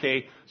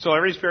 Okay, so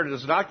every spirit that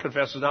does not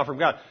confess is not from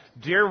God.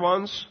 Dear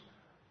ones,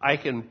 I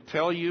can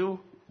tell you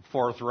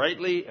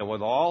forthrightly and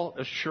with all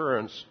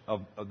assurance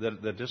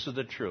that this is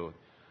the truth,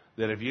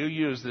 that if you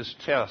use this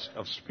test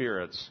of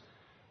spirits,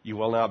 you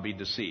will not be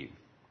deceived.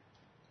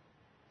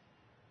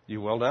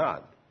 You will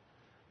not.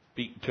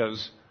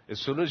 Because as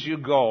soon as you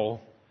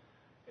go,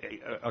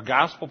 a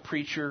gospel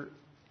preacher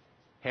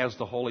has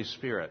the Holy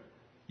Spirit.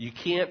 You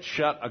can't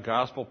shut a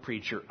gospel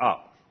preacher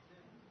up.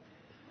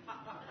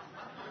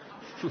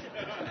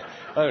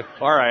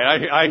 All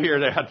right, I hear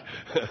that.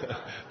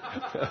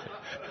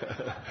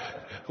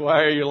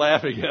 Why are you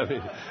laughing at me?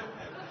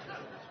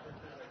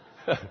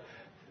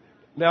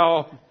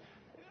 Now,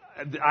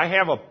 I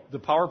have the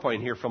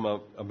PowerPoint here from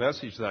a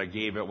message that I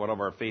gave at one of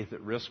our Faith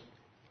at Risk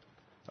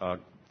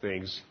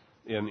things.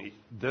 And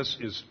this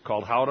is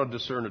called How to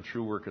Discern a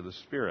True Work of the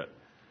Spirit.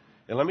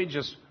 And let me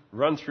just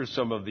run through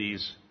some of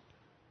these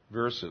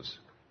verses.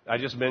 I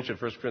just mentioned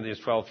 1 Corinthians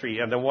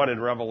 12:3, and the one in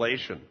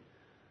Revelation.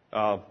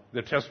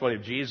 The testimony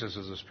of Jesus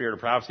is the spirit of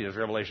prophecy, is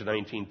Revelation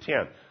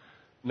 19:10.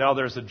 Now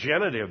there's a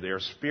genitive there,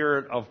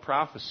 spirit of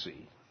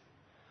prophecy,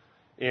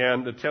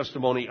 and the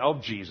testimony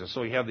of Jesus.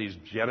 So we have these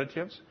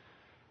genitives,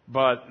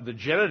 but the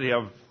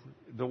genitive,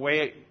 the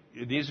way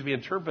it needs to be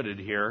interpreted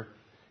here,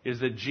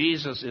 is that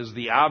Jesus is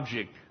the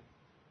object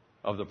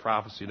of the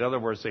prophecy. In other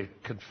words, they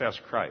confess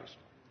Christ.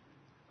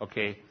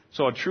 Okay?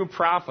 So a true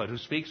prophet who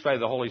speaks by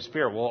the Holy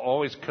Spirit will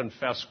always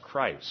confess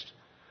Christ.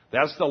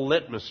 That's the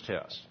litmus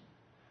test.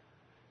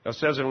 It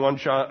says in 1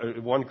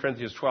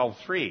 Corinthians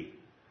 12:3,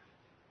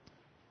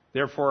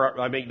 therefore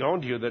I make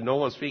known to you that no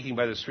one speaking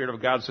by the Spirit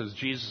of God says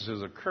Jesus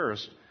is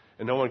accursed,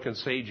 and no one can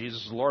say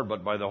Jesus is Lord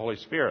but by the Holy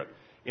Spirit.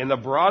 In the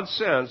broad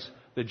sense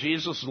that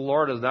Jesus is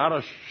Lord is not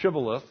a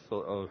shibboleth,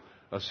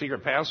 a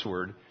secret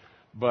password,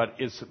 but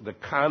it's the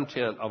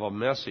content of a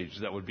message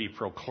that would be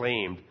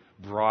proclaimed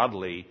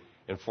broadly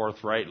and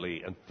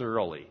forthrightly and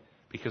thoroughly,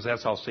 because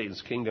that's how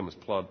Satan's kingdom is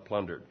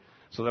plundered.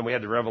 So then we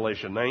had the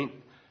Revelation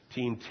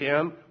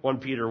 19:10, 1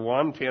 Peter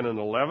 1:10 and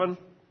 11.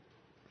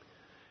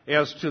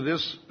 As to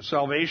this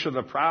salvation,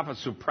 the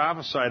prophets who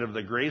prophesied of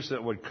the grace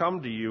that would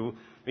come to you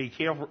made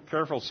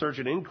careful search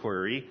and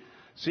inquiry,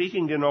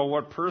 seeking to know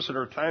what person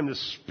or time the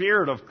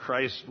Spirit of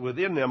Christ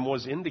within them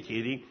was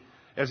indicating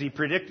as he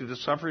predicted the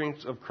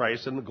sufferings of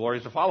Christ and the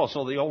glories to follow.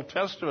 So the Old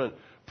Testament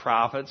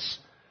prophets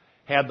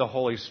had the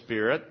Holy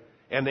Spirit,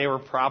 and they were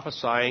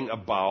prophesying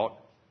about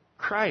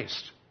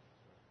Christ.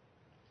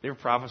 They were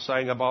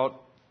prophesying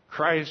about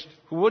Christ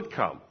who would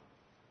come.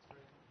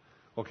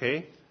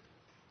 Okay?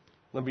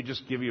 Let me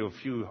just give you a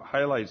few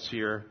highlights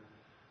here.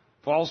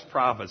 False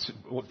prophets,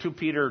 2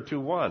 Peter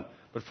 2:1.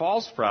 But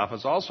false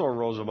prophets also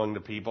arose among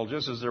the people,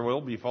 just as there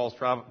will be false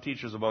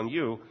teachers among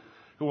you,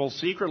 who will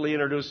secretly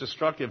introduce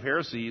destructive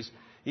heresies,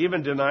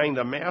 even denying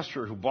the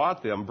master who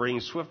bought them,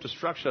 bringing swift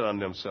destruction on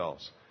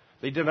themselves.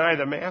 They deny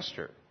the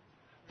master.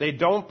 They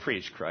don't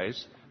preach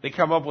Christ. They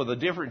come up with a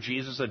different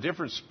Jesus, a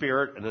different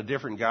spirit, and a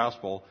different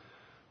gospel.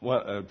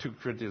 2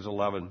 Corinthians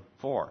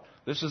 11:4.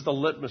 This is the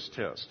litmus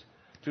test.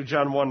 2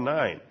 John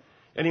 1:9.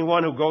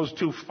 Anyone who goes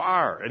too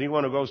far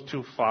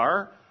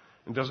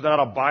and does not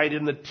abide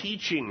in the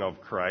teaching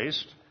of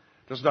Christ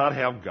does not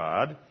have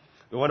God.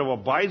 The one who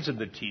abides in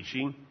the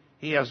teaching,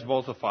 he has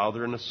both the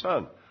Father and the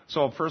Son.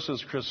 So a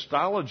person's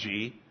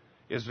Christology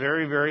is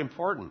very, very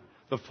important.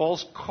 The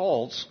false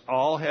cults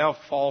all have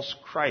false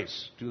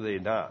Christs, do they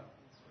not?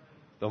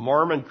 The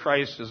Mormon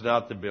Christ is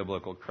not the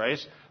biblical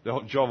Christ. The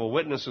Jehovah's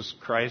Witnesses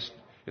Christ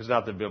is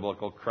not the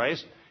biblical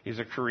Christ. He's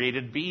a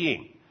created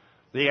being.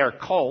 They are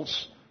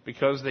cults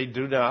because they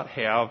do not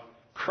have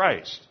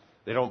Christ.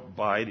 They don't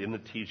abide in the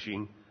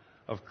teaching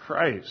of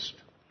Christ.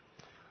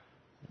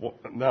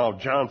 Now,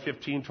 John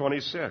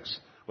 15:26.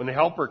 When the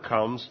Helper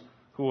comes,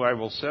 who I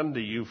will send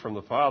to you from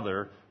the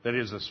Father, that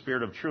is the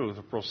Spirit of truth,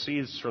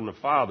 proceeds from the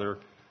Father,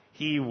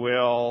 he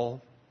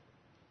will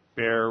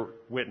bear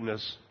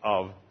witness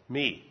of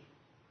me.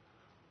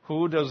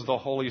 Who does the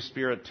Holy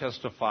Spirit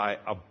testify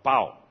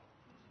about?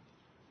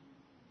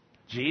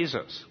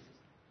 Jesus.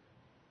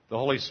 The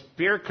Holy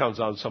Spirit comes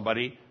on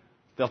somebody,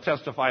 they'll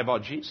testify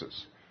about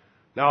Jesus.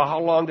 Now, how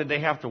long did they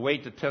have to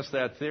wait to test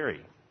that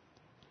theory?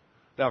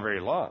 Not very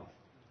long.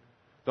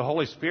 The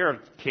Holy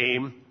Spirit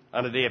came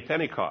on the day of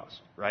Pentecost,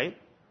 right?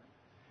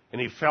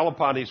 And he fell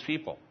upon these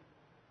people.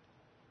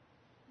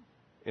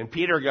 And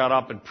Peter got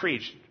up and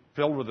preached,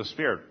 filled with the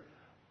Spirit.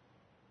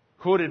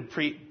 Who did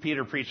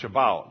Peter preach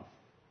about?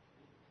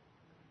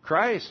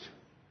 Christ.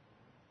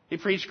 He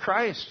preached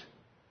Christ.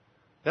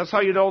 That's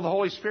how you know the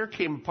Holy Spirit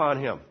came upon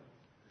him.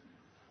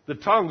 The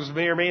tongues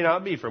may or may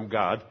not be from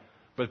God,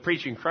 but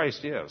preaching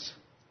Christ is.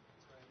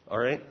 All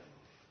right?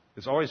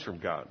 It's always from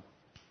God.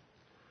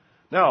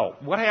 Now,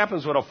 what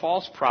happens when a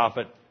false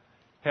prophet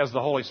has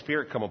the Holy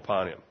Spirit come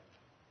upon him?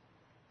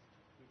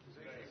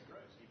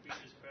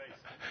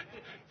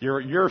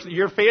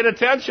 You're paying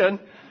attention.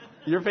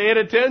 You're paying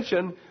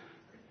attention.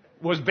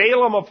 Was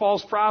Balaam a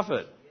false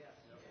prophet?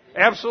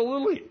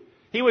 Absolutely.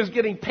 He was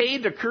getting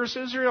paid to curse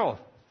Israel.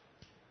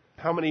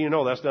 How many of you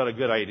know that's not a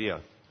good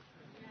idea?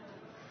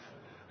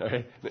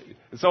 Okay.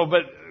 So,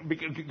 but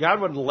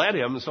God wouldn't let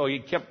him, so he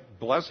kept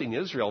blessing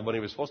Israel when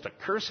he was supposed to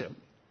curse him.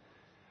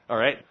 All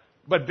right.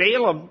 But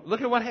Balaam,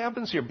 look at what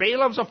happens here.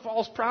 Balaam's a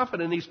false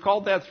prophet, and he's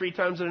called that 3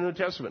 times in the New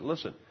Testament.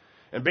 Listen.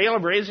 And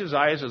Balaam raised his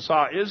eyes and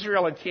saw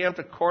Israel encamped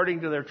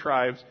according to their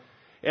tribes,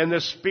 and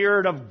the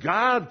Spirit of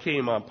God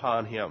came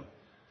upon him.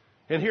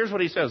 And here's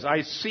what he says.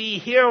 I see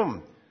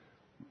him,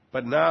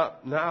 but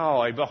not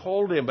now. I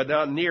behold him, but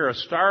not near. A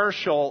star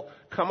shall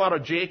come out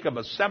of Jacob.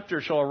 A scepter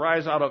shall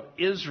arise out of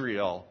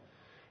Israel,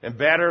 and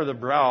batter the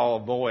brow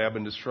of Moab,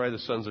 and destroy the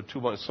sons of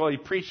Tubal. So he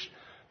preached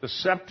the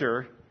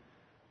scepter,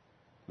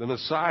 the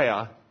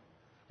Messiah,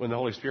 when the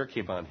Holy Spirit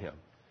came on him.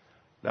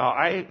 Now,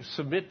 I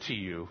submit to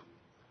you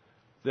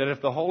that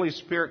if the Holy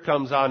Spirit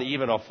comes on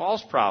even a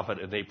false prophet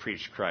and they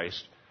preach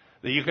Christ,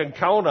 that you can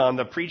count on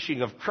the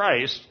preaching of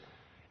Christ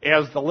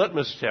as the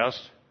litmus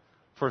test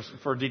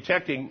for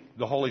detecting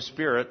the Holy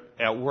Spirit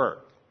at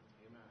work.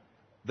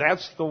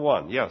 That's the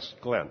one. Yes,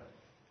 Glenn.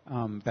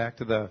 Back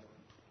to the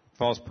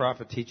false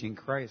prophet teaching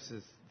Christ.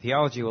 His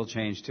theology will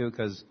change too,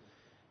 because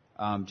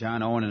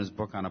John Owen in his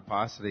book on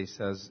apostasy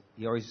says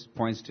he always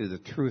points to the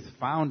truth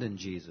found in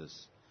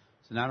Jesus.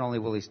 So not only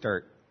will he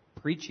start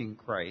preaching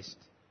Christ,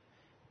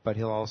 but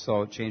he'll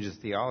also change his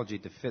theology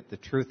to fit the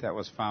truth that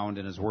was found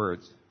in his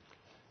words.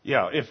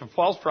 Yeah, if a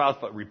false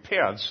prophet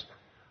repents,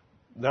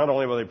 not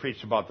only will they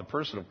preach about the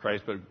person of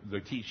Christ, but the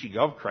teaching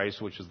of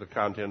Christ, which is the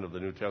content of the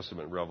New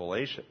Testament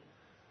revelation.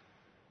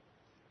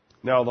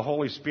 Now, the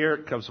Holy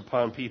Spirit comes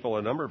upon people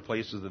a number of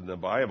places in the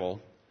Bible,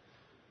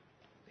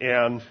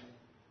 and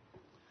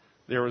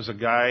there was a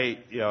guy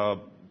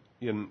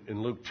in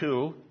Luke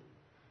 2,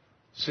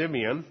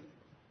 Simeon,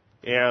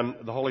 and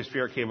the Holy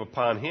Spirit came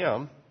upon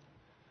him,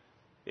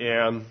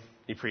 and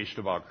he preached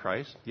about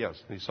Christ.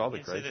 Yes, he saw the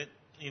Christ.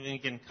 Even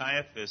again,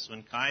 Caiaphas,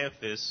 when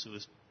Caiaphas, who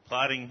was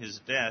plotting his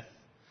death,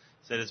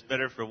 said it's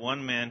better for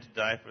one man to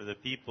die for the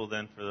people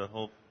than for the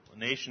whole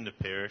nation to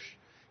perish.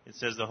 It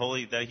says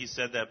that he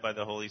said that by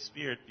the Holy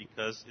Spirit,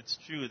 because it's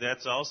true.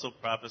 That's also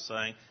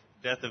prophesying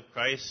death of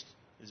Christ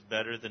is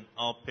better than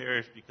all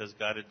perish, because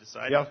God had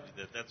decided to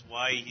do that. That's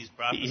why he's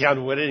prophesying. He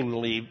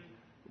unwittingly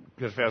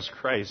confessed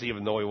Christ,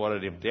 even though he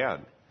wanted him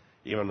dead.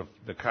 Even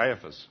the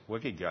Caiaphas,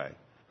 wicked guy.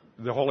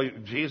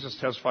 Jesus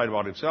testified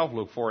about himself,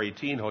 Luke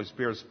 4:18, Holy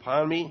Spirit's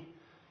upon me,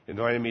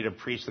 anointed me to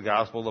preach the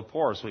gospel of the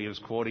poor. So he was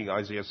quoting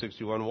Isaiah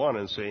 61:1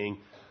 and saying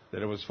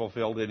that it was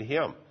fulfilled in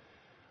him.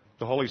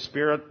 The Holy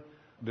Spirit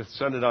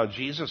descended on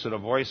Jesus, and a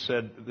voice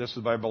said, "This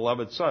is my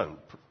beloved Son."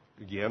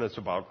 Again, it's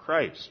about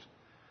Christ.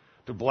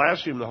 To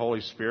blaspheme the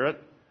Holy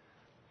Spirit,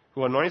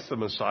 who anoints the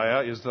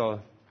Messiah, is the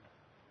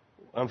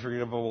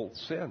unforgivable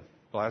sin,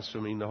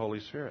 blaspheming the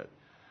Holy Spirit.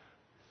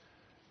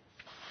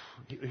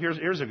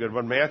 Here's a good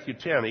one, Matthew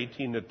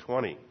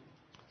 10:18-20.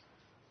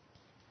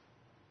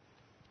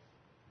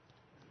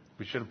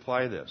 We should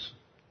apply this.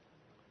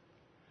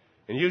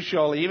 And you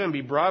shall even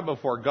be brought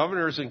before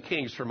governors and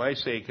kings for my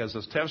sake as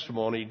a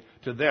testimony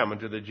to them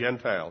and to the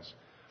Gentiles.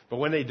 But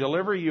when they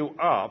deliver you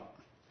up,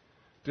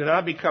 do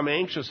not become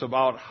anxious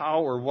about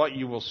how or what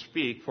you will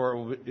speak,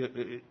 for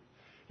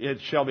it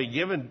shall be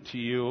given to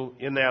you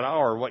in that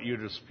hour what you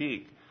to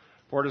speak.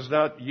 For it is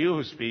not you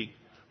who speak,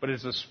 but it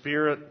is the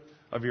Spirit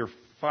of your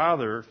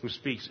Father who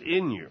speaks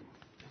in you.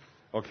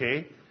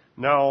 Okay?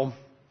 Now,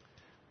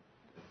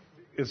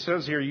 it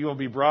says here, you will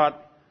be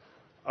brought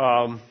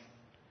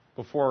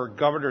before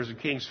governors and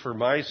kings for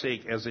my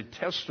sake as a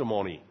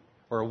testimony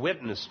or a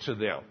witness to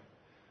them.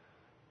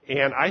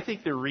 And I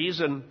think the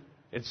reason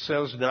it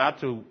says not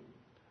to,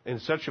 in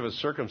such of a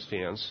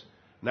circumstance,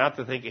 not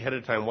to think ahead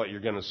of time what you're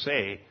going to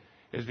say,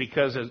 is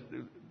because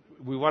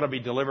we want to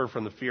be delivered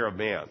from the fear of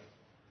man.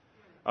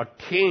 A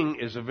king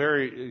is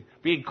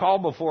being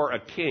called before a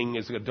king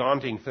is a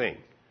daunting thing.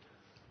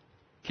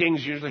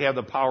 Kings usually have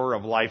the power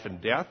of life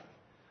and death.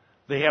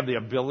 They have the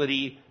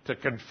ability to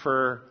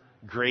confer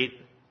great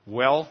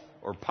wealth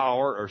or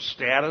power or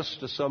status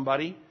to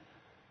somebody.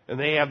 And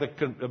they have the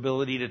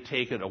ability to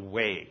take it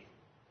away.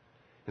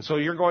 And so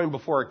you're going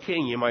before a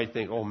king, you might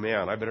think, oh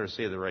man, I better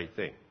say the right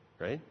thing,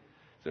 right?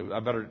 So I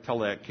better tell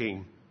that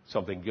king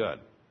something good.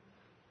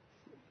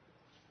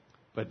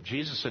 But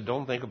Jesus said,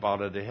 don't think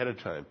about it ahead of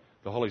time.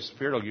 The Holy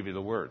Spirit will give you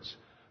the words.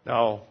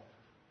 Now,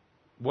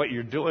 what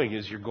you're doing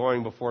is you're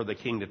going before the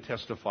king to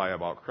testify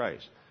about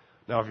Christ.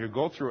 Now, if you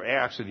go through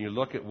Acts and you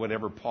look at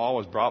whenever Paul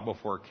was brought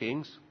before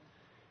kings,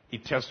 he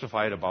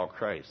testified about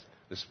Christ.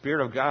 The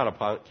Spirit of God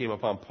came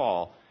upon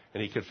Paul,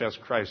 and he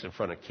confessed Christ in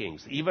front of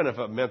kings, even if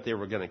it meant they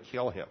were going to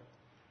kill him.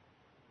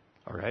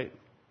 All right?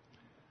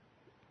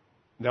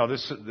 Now,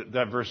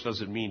 that verse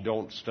doesn't mean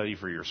don't study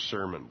for your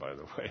sermon, by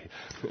the way.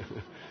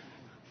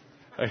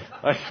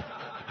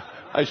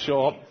 I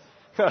show up.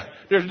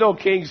 There's no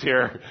kings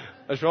here.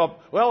 I show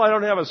up. Well, I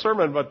don't have a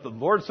sermon, but the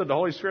Lord said the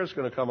Holy Spirit's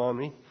going to come on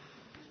me.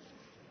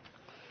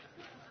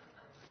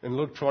 In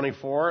Luke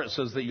 24, it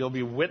says that you'll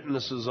be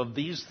witnesses of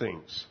these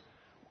things.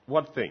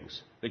 What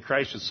things? That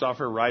Christ should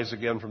suffer, rise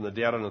again from the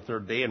dead on the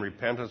third day, and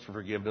repentance for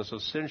forgiveness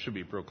of sin should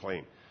be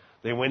proclaimed.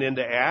 They went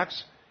into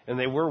Acts, and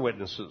they were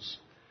witnesses.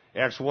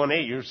 Acts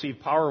 1:8, you receive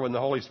power when the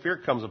Holy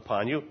Spirit comes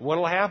upon you. What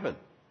will happen?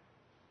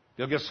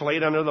 You'll get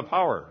slayed under the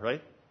power,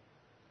 right?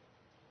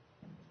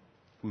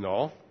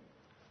 No,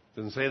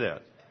 doesn't say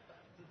that.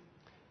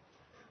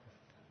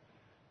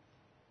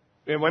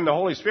 And when the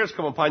Holy Spirit's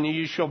come upon you,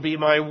 you shall be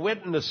my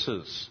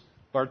witnesses.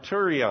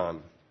 Martyrion,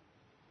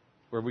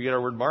 where we get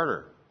our word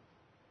martyr.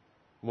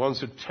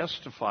 Ones who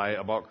testify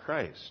about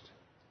Christ.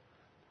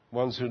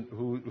 Ones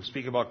who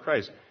speak about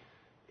Christ.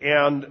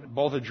 And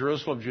both in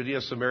Jerusalem, Judea,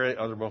 Samaria, and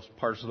othermost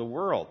parts of the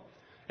world.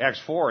 Acts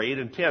 4:8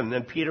 and 10.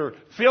 Then Peter,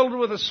 filled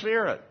with the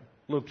Spirit,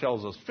 Luke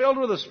tells us, filled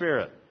with the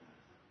Spirit.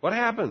 What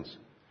happens?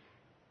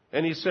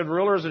 And he said,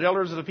 rulers and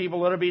elders of the people,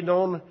 let it be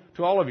known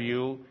to all of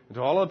you, and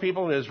to all of the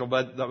people in Israel,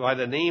 by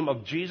the name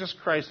of Jesus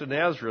Christ of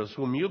Nazareth,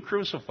 whom you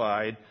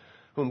crucified,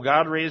 whom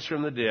God raised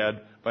from the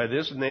dead, by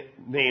this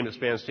name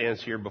this man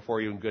stands here before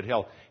you in good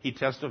health. He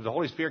testified, the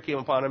Holy Spirit came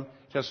upon him,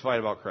 testified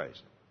about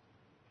Christ.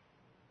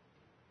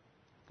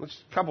 Let's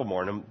a couple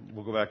more, and then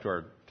we'll go back to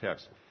our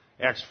text.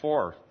 Acts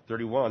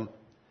 4:31.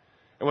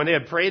 And when they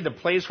had prayed, the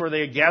place where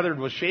they had gathered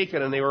was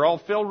shaken, and they were all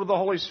filled with the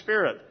Holy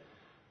Spirit,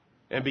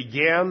 and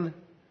began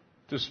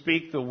to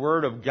speak the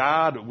word of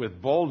God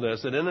with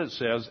boldness. And then it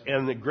says,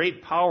 and the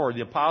great power,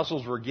 the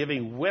apostles were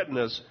giving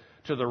witness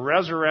to the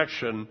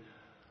resurrection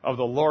of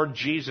the Lord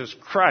Jesus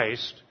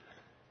Christ,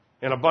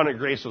 and abundant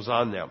grace was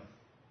on them.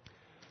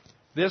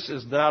 This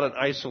is not an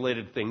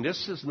isolated thing.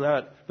 This is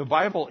not, the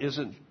Bible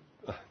isn't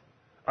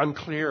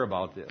unclear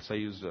about this. I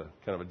used a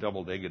kind of a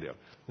double negative.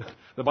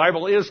 The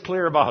Bible is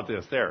clear about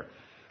this. There.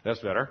 That's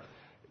better.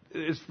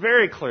 It's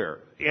very clear.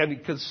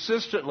 And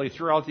consistently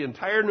throughout the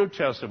entire New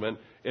Testament,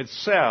 it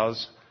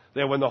says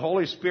that when the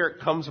Holy Spirit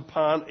comes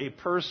upon a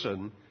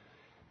person,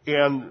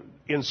 and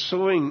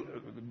ensuing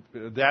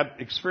that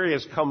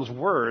experience comes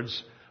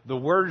words, the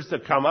words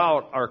that come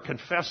out are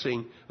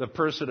confessing the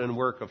person and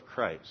work of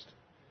Christ.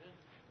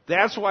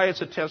 That's why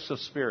it's a test of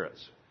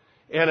spirits.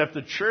 And if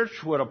the church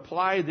would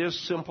apply this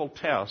simple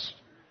test,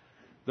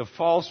 the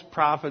false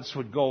prophets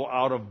would go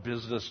out of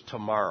business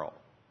tomorrow.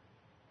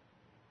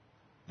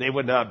 They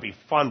would not be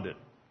funded.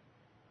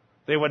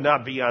 They would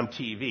not be on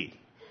TV.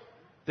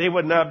 They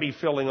would not be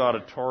filling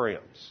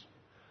auditoriums.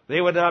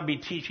 They would not be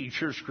teaching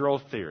church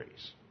growth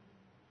theories,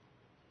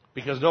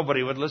 because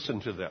nobody would listen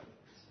to them.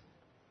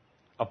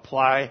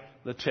 Apply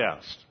the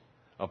test.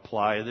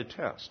 Apply the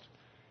test.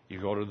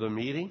 You go to the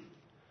meeting.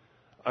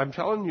 I'm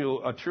telling you,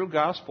 a true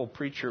gospel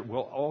preacher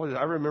will always...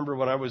 I remember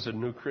when I was a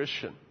new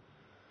Christian,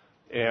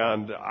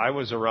 and I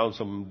was around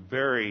some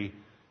very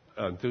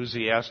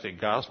enthusiastic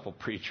gospel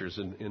preachers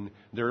in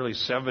the early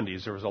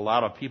 70s. There was a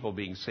lot of people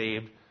being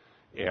saved,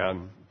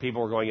 and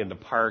people were going into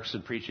parks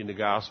and preaching the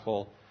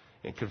gospel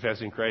and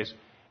confessing Christ.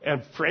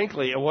 And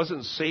frankly, it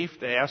wasn't safe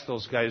to ask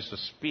those guys to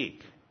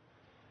speak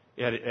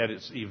at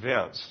its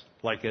events,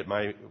 like at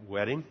my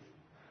wedding,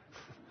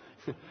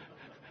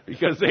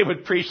 because they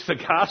would preach the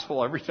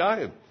gospel every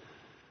time.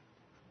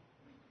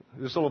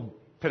 This little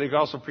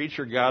Pentecostal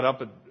preacher got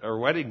up at our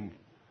wedding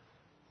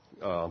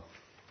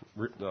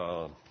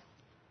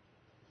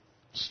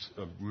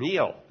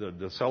meal,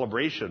 the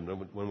celebration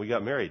when we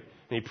got married,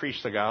 and he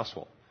preached the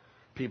gospel.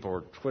 People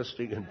were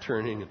twisting and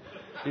turning. And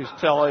he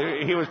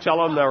was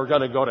telling them they were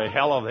going to go to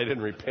hell if they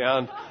didn't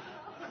repent.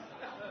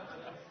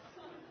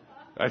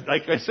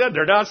 Like I said,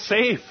 they're not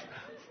safe.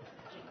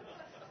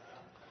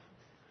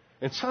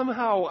 And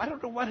somehow, I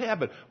don't know what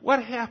happened.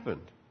 What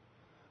happened?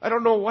 I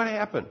don't know what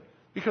happened.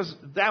 Because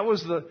that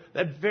was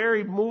that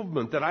very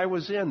movement that I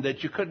was in,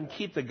 that you couldn't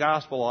keep the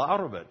gospel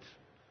out of it.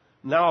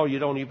 Now you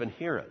don't even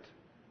hear it.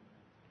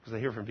 Because I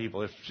hear from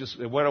people,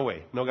 it went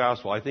away. No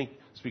gospel. I think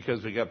it's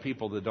because we got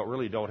people that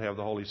really don't have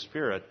the Holy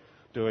Spirit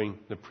doing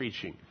the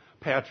preaching.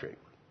 Patrick.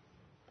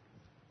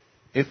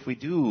 If we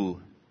do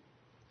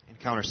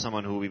encounter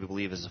someone who we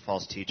believe is a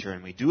false teacher,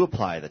 and we do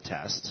apply the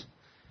test,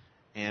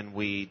 and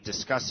we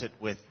discuss it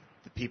with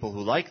the people who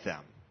like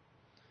them,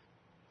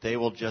 they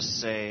will just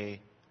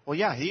say, well,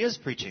 yeah, he is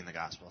preaching the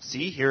gospel.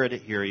 See, here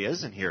he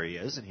is, and here he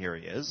is, and here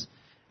he is.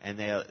 And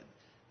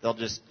they'll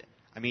just,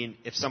 I mean,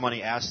 if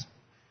somebody asks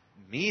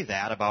me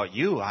that about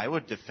you, I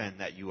would defend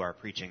that you are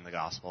preaching the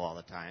gospel all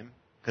the time,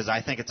 because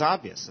I think it's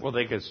obvious. Well,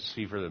 they can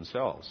see for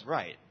themselves.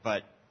 Right,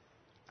 but,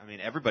 I mean,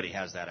 everybody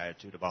has that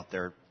attitude about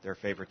their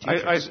favorite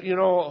teachers.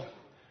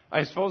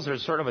 I suppose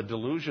there's sort of a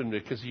delusion,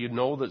 because you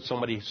know that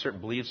somebody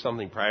believes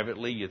something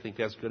privately, you think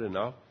that's good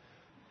enough.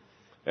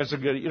 That's a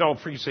good,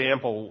 for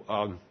example,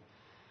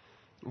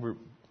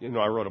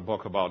 I wrote a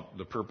book about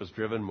the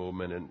purpose-driven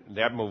movement, and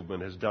that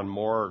movement has done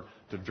more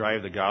to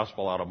drive the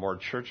gospel out of more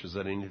churches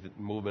than any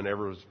movement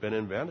ever has been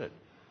invented.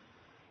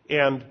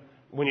 And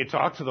when you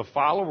talk to the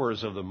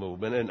followers of the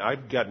movement, and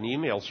I've gotten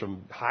emails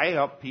from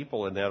high-up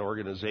people in that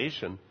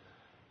organization,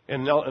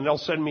 and they'll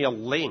send me a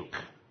link.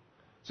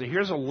 So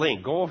here's a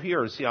link. Go over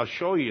here and see. I'll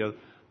show you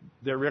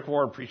that Rick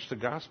Warren preached the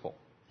gospel.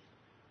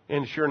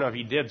 And sure enough,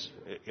 he did.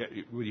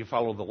 When you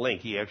follow the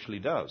link, he actually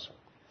does.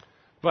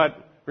 But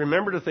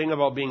remember the thing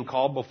about being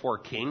called before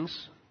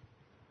kings?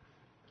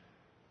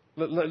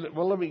 Well,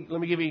 let me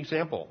give you an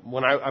example.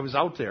 When I was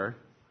out there,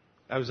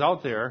 I was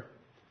out there,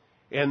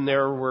 and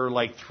there were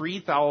like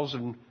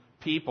 3,000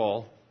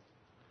 people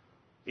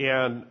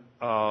and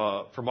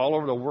from all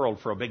over the world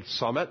for a big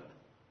summit.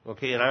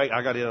 Okay, and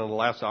I got in the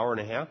last hour and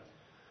a half.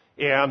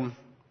 And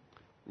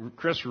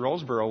Chris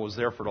Roseborough was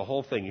there for the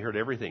whole thing. He heard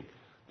everything.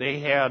 They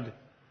had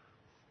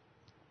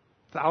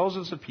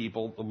thousands of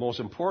people, the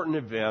most important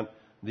event.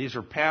 These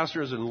are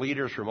pastors and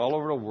leaders from all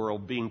over the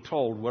world being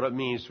told what it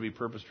means to be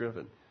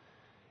purpose-driven.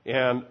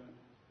 And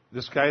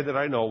this guy that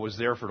I know was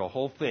there for the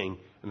whole thing,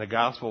 and the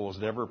gospel was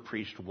never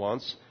preached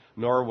once,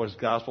 nor was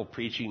gospel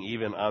preaching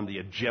even on the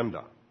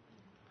agenda.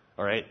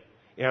 All right?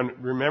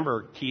 And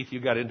remember, Keith, you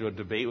got into a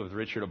debate with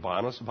Richard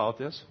Abanis about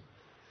this.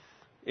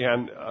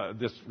 And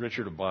this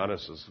Richard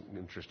Abanis is an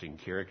interesting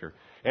character.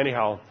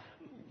 Anyhow,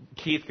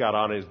 Keith got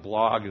on his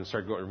blog and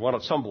started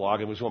going, some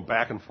blog, and was going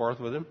back and forth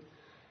with him.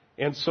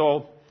 And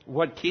so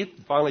what Keith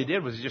finally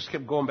did was he just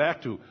kept going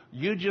back to,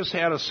 you just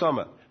had a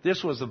summit.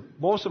 This was the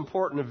most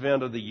important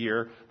event of the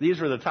year.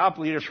 These were the top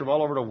leaders from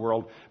all over the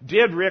world.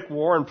 Did Rick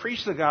Warren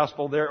preach the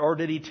gospel there, or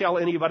did he tell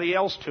anybody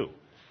else to?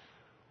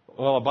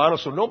 Well,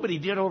 Abanis said, nobody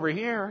did over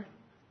here.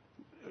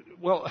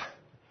 Well,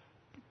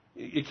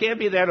 it can't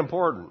be that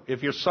important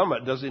if your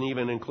summit doesn't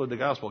even include the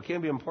gospel. It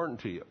can't be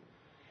important to you.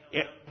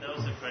 That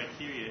was the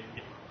criteria.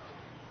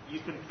 You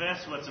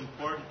confess what's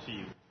important to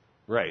you.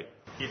 Right.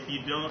 If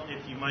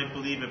you might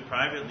believe it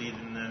privately,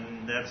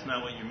 then that's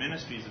not what your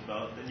ministry is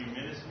about. Then your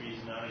ministry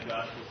is not a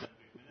gospel-centric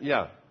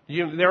ministry.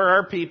 Yeah. There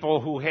are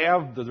people who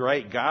have the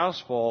right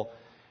gospel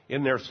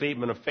in their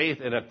statement of faith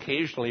and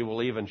occasionally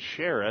will even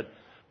share it,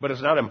 but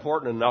it's not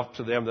important enough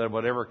to them that it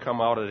would ever come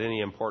out at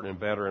any important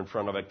event or in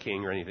front of a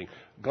king or anything.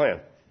 Glenn.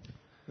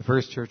 The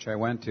first church I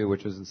went to,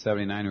 which was in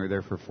 79, we were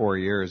there for 4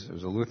 years. It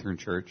was a Lutheran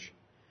church.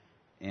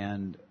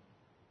 And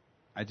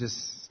I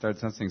just started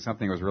sensing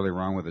something was really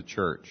wrong with the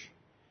church.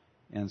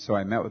 And so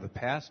I met with the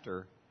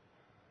pastor,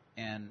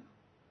 and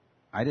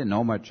I didn't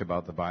know much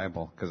about the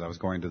Bible because I was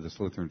going to this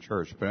Lutheran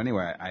church. But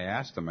anyway, I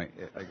asked him, I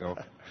go...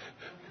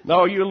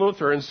 No, you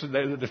Lutherans,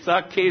 it's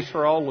not the case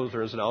for all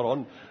Lutherans now.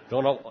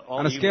 Don't all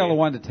on a scale of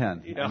 1 to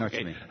 10, yeah, I know what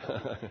you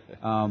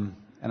mean.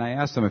 And I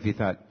asked him if he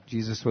thought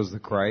Jesus was the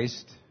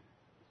Christ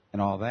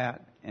and all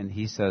that. And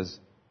he says,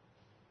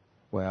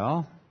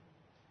 well,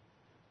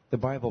 the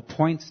Bible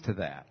points to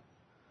that.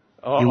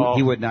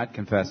 He would not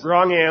confess.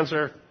 Wrong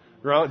answer.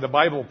 Wrong. The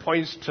Bible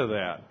points to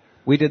that.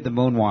 We did the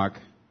moonwalk.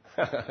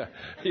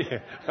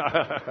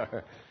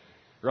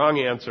 Wrong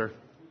answer.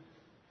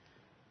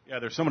 Yeah,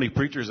 there's so many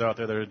preachers out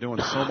there that are doing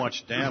so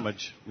much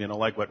damage,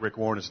 like what Rick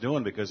Warren is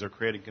doing, because they're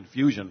creating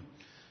confusion.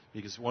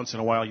 Because once in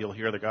a while you'll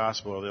hear the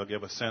gospel, or they'll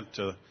give assent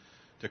to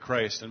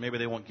Christ, and maybe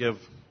they won't give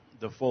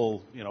the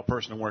full,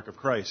 person and work of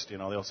Christ.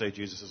 They'll say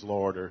Jesus is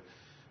Lord, or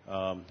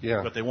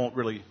but they won't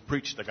really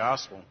preach the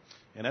gospel.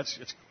 And it's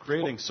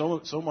creating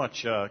so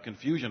much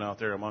confusion out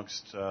there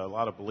amongst a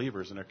lot of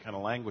believers, and they're kind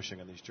of languishing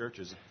in these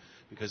churches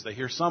because they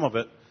hear some of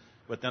it,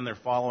 but then they're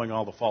following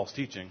all the false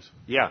teachings.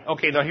 Yeah.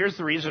 Okay. Now here's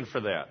the reason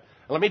for that.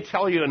 Let me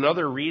tell you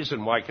another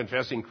reason why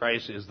confessing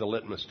Christ is the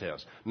litmus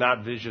test,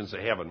 not visions of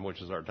heaven,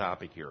 which is our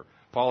topic here.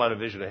 Paul had a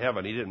vision of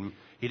heaven.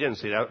 He didn't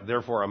say that.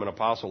 Therefore, I'm an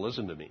apostle.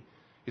 Listen to me.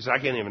 He said, I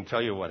can't even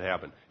tell you what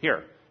happened.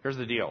 Here's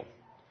the deal.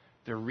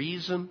 The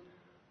reason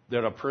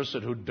that a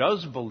person who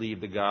does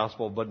believe the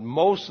gospel, but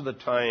most of the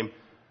time,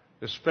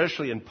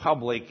 especially in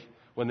public,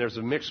 when there's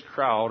a mixed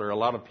crowd or a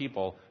lot of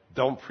people,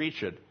 don't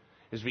preach it,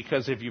 is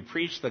because if you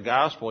preach the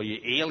gospel, you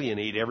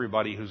alienate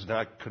everybody who's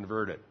not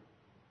converted.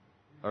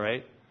 All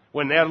right?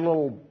 When that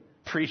little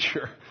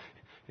preacher,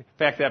 in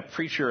fact, that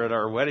preacher at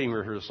our wedding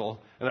rehearsal,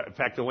 and in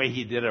fact, the way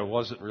he did it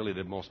wasn't really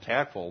the most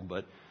tactful,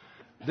 but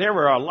there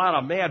were a lot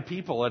of mad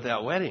people at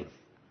that wedding.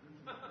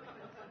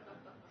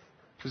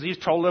 Because he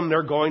told them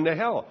they're going to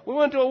hell. We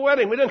went to a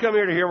wedding. We didn't come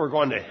here to hear we're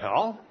going to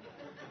hell.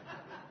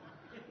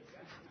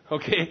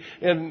 Okay?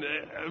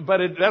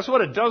 But that's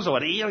what it does, though.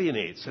 It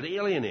alienates. It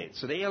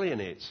alienates. It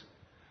alienates.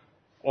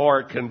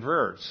 Or it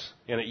converts,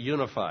 and it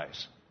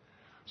unifies.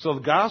 So the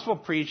gospel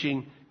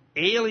preaching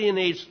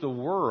alienates the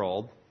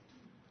world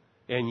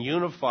and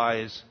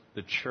unifies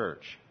the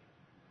church.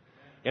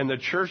 And the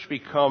church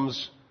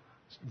becomes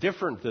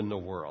different than the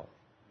world.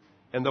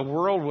 And the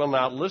world will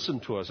not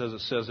listen to us, as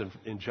it says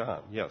in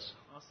John. Yes?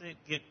 I'll say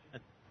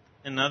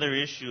another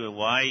issue of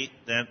why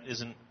that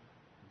isn't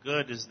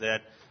good is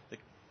that the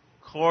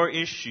core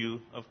issue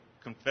of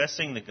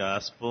confessing the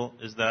gospel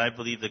is that I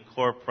believe the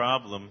core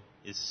problem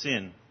is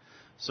sin.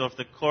 So if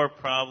the core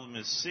problem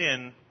is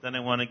sin, then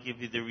I want to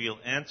give you the real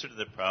answer to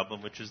the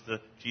problem, which is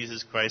the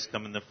Jesus Christ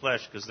come in the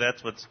flesh, because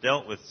that's what's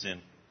dealt with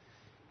sin.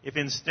 If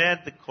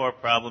instead the core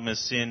problem is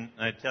sin,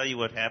 and I tell you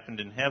what happened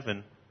in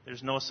heaven,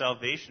 there's no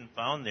salvation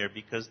found there,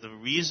 because the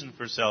reason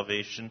for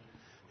salvation,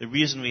 the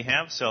reason we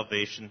have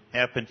salvation,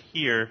 happened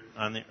here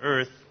on the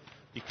earth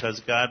because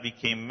God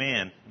became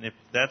man. And if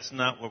that's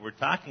not what we're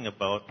talking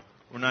about,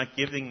 we're not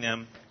giving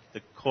them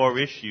the core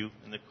issue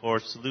and the core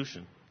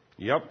solution.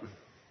 Yep.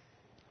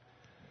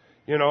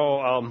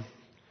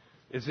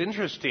 It's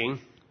interesting.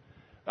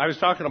 I was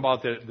talking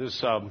about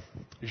this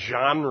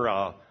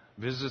genre,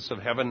 visits of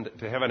heaven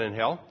to heaven and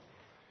hell.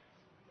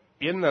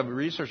 in the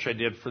research I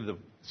did for the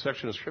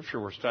section of Scripture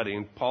we're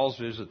studying, Paul's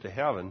visit to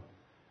heaven,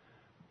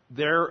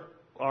 there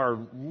are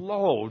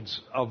loads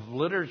of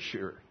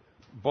literature,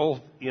 both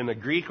in the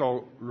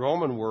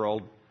Greco-Roman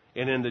world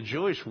and in the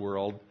Jewish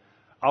world,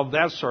 of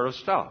that sort of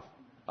stuff,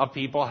 of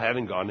people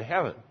having gone to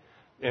heaven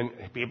and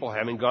people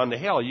having gone to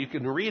hell. You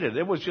can read it.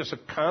 It was just a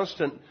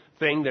constant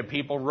thing that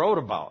people wrote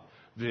about,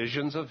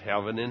 visions of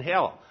heaven and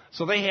hell.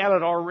 So they had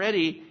it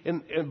already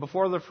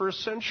before the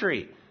first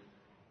century.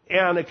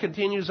 And it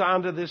continues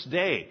on to this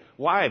day.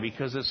 Why?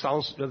 Because it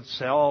sells,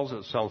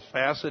 it sounds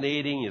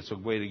fascinating, it's a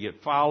way to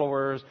get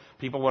followers,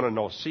 people want to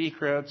know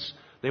secrets,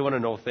 they want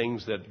to know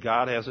things that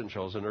God hasn't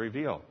chosen to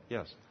reveal.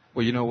 Yes?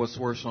 Well, you know what's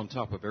worse on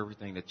top of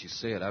everything that you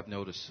said? I've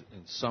noticed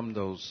in some of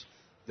those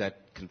that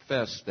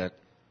confess that,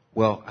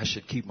 well, I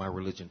should keep my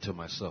religion to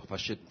myself. I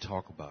shouldn't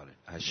talk about it.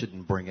 I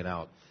shouldn't bring it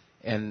out.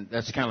 And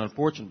that's kind of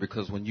unfortunate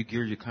because when you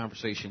gear your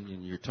conversation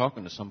and you're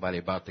talking to somebody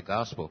about the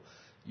gospel,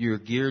 you're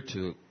geared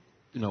to,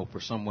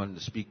 for someone to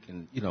speak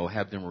and,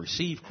 have them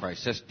receive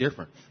Christ. That's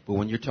different. But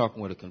when you're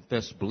talking with a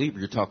confessed believer,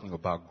 you're talking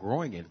about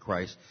growing in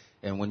Christ.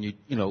 And when you,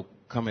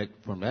 come at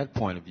from that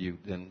point of view,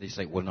 then they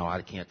say, well, no,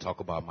 I can't talk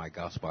about my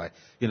gospel. As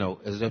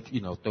if,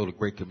 throw the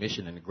Great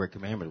Commission and the Great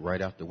Commandment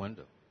right out the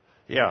window.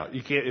 Yeah,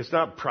 you can't. It's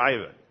not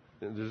private.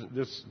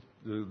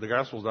 The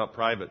gospel's not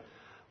private.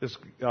 This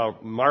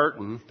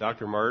Martin,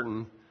 Dr.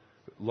 Martin,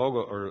 logo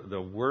or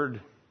the word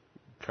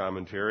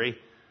commentary,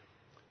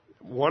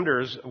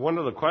 wonders. One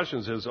of the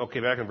questions is,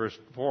 back in verse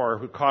 4,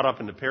 who caught up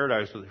into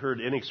paradise but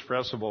heard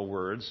inexpressible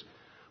words,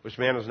 which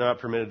man is not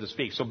permitted to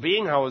speak. So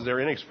being how is they're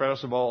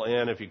inexpressible,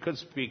 and if you could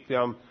speak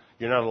them,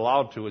 you're not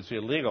allowed to. It's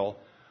illegal.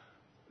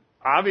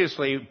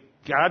 Obviously,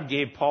 God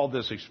gave Paul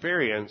this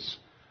experience.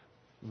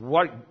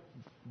 What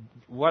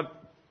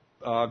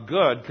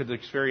good could the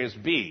experience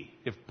be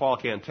if Paul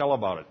can't tell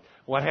about it?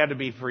 Well, it had to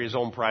be for his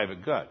own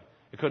private good.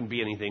 It couldn't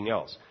be anything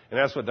else. And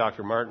that's what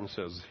Dr. Martin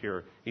says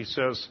here. He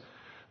says,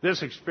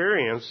 this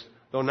experience,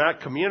 though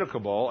not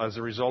communicable as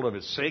a result of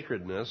its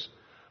sacredness,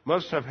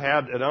 must have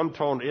had an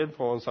untold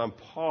influence on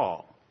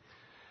Paul.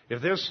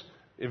 If this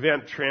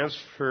event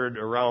transpired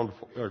around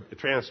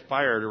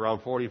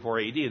 44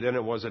 AD, then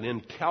it was an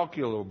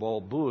incalculable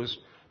boost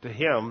to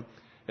him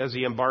as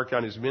he embarked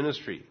on his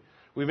ministry.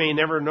 We may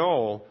never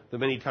know the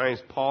many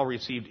times Paul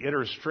received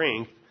inner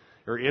strength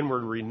or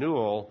inward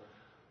renewal,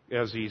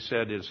 as he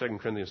said in 2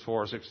 Corinthians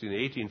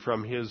 4:16-18,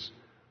 from his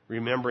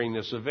remembering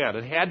this event.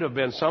 It had to have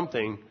been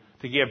something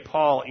to give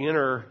Paul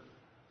inner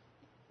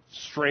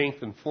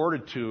strength and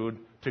fortitude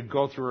to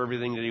go through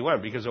everything that he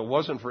went, because it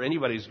wasn't for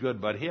anybody's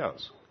good but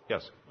his.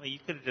 Yes? Well,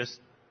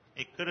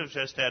 it could have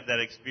just had that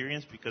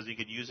experience because he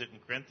could use it in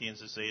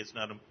Corinthians to say it's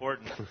not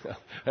important.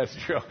 That's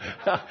true.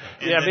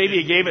 Yeah,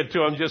 maybe he gave it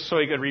to him just so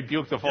he could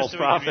rebuke the false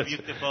prophets. He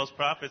could rebuke the false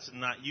prophets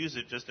and not use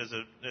it just as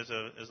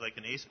like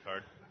an ace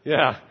card.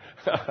 Yeah.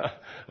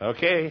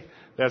 Okay,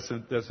 that's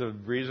a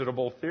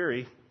reasonable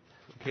theory.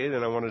 Okay,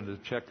 then I wanted to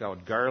check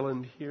out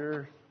Garland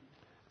here.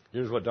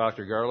 Here's what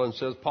Dr. Garland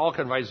says. Paul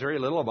confides very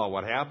little about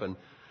what happened.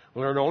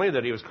 We learn only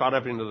that he was caught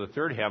up into the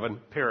third heaven,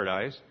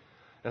 paradise,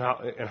 and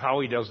how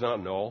he does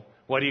not know.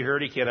 What he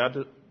heard he cannot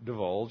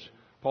divulge.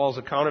 Paul's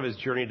account of his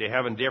journey to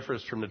heaven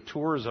differs from the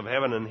tours of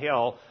heaven and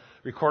hell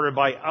recorded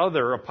by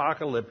other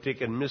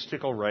apocalyptic and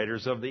mystical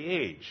writers of the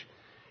age.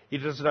 He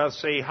does not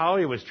say how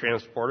he was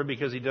transported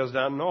because he does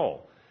not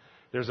know.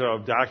 There's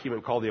a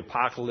document called the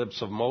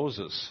Apocalypse of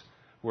Moses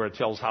where it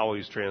tells how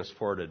he's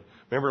transported.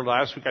 Remember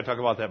last week I talked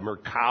about that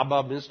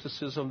Merkaba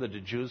mysticism that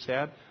the Jews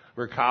had?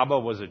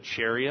 Merkaba was a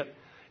chariot,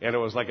 and it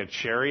was like a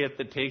chariot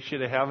that takes you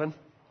to heaven.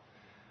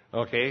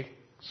 Okay?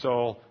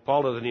 So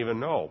Paul doesn't even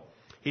know.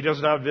 He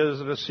does not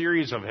visit a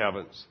series of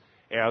heavens,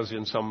 as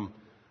in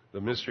the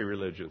mystery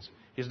religions.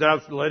 He's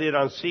not let in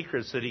on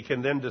secrets that he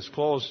can then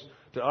disclose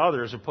to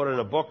others or put in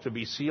a book to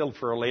be sealed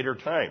for a later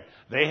time.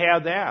 They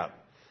had that.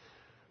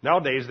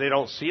 Nowadays, they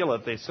don't seal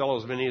it. They sell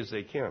as many as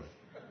they can.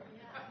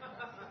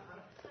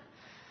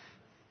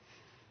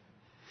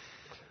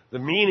 The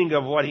meaning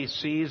of what he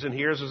sees and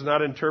hears is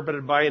not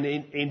interpreted by an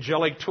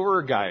angelic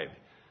tour guide.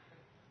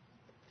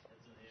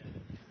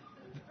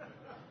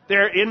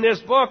 There, in this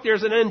book,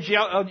 there's an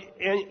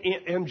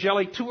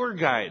angelic tour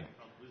guide.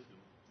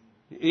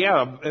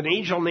 Yeah, an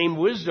angel named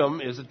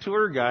Wisdom is a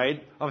tour guide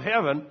of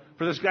heaven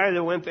for this guy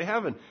that went to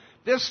heaven.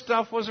 This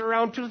stuff was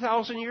around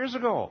 2,000 years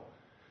ago.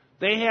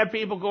 They had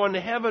people going to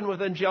heaven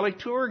with angelic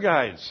tour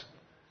guides.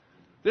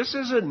 This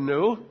isn't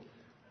new.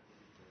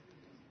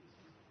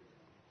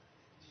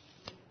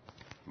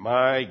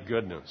 My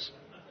goodness.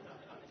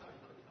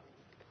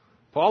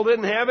 Paul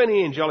didn't have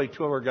any angelic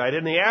tour guide.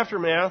 In the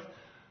aftermath,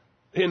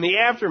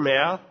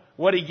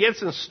 what he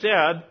gets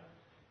instead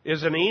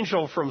is an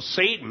angel from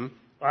Satan.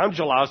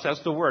 Angelos,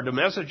 that's the word. The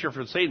messenger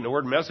from Satan. The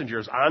word messenger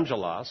is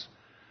angelos.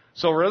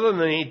 So rather than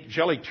the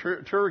angelic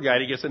tour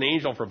guide, he gets an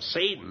angel from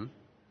Satan.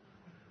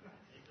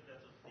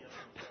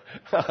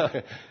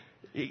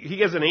 He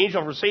gets an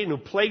angel from Satan who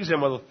plagues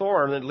him with a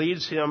thorn that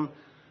leads him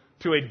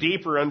to a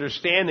deeper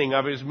understanding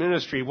of his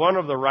ministry. One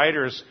of the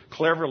writers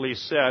cleverly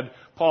said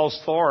Paul's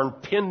thorn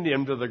pinned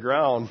him to the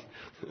ground.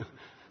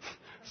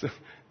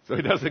 so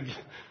he doesn't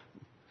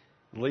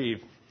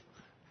leave.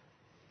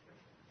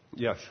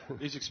 Yes.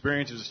 These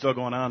experiences are still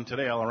going on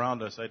today all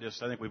around us. I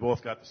think we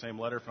both got the same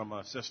letter from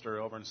a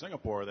sister over in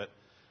Singapore that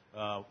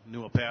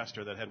knew a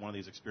pastor that had one of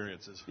these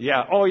experiences.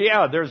 Yeah. Oh,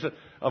 yeah. There's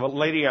a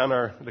lady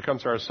that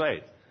comes to our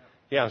site.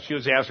 Yeah, she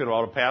was asking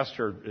about a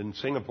pastor in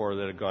Singapore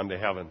that had gone to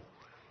heaven.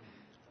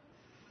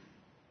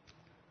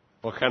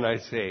 What can I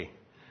say?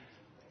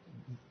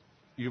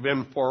 You've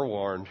been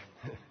forewarned.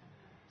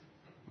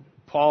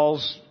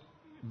 Paul's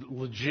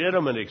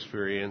legitimate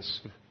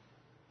experience,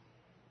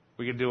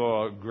 we could do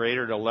a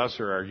greater to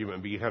lesser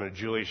argument, be kind of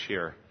Jewish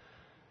here.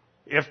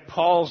 If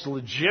Paul's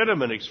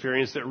legitimate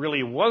experience that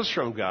really was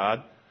from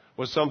God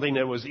was something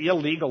that was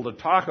illegal to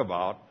talk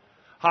about,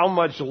 how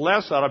much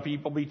less ought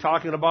people be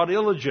talking about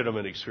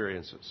illegitimate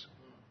experiences?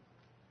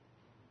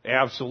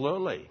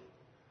 Absolutely.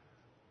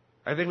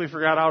 I think we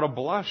forgot how to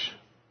blush.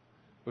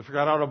 We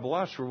forgot how to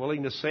blush. We're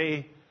willing to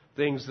say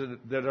things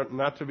that are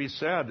not to be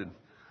said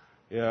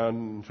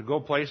and to go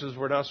places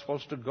we're not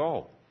supposed to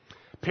go.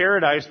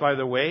 Paradise, by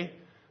the way,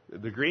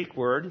 the Greek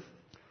word,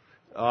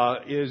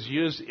 is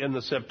used in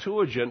the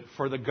Septuagint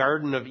for the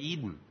Garden of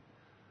Eden.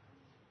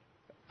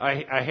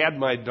 I had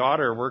my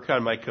daughter work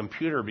on my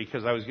computer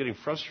because I was getting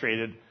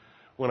frustrated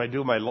when I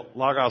do my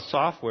Logos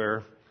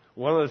software.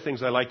 One of the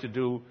things I like to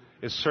do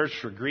is search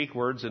for Greek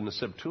words in the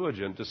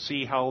Septuagint to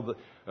see how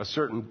a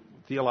certain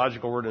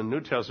theological word in the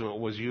New Testament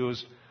was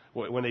used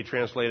when they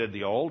translated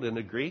the Old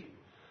into Greek.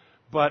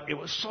 But it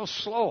was so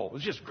slow. It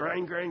was just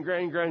grind,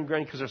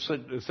 because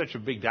it's such a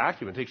big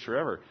document. It takes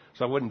forever.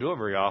 So I wouldn't do it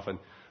very often.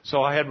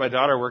 So I had my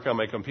daughter work on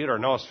my computer.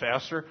 Now it's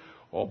faster.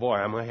 Oh, boy,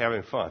 I'm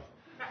having fun.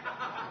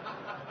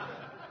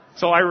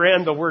 So I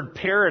ran the word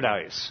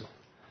paradise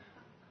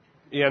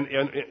in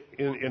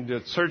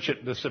to search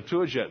it, the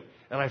Septuagint,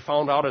 and I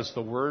found out it's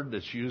the word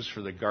that's used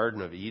for the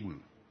Garden of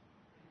Eden.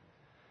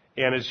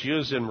 And it's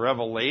used in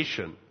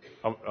Revelation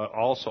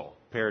also,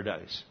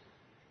 paradise.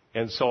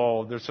 And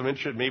so there's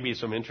maybe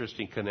some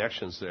interesting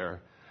connections there.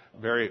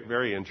 Very,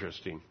 very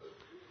interesting.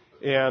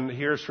 And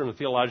here's from the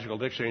Theological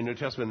Dictionary, New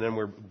Testament, and then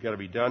we're going to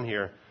be done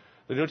here.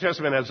 The New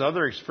Testament has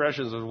other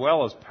expressions as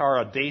well as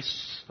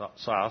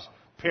paradisos,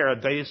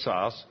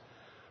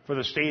 for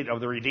the state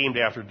of the redeemed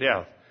after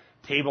death.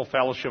 Table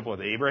fellowship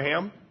with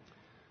Abraham,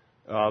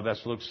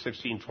 that's Luke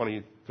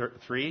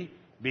 16:23.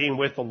 Being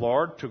with the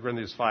Lord, 2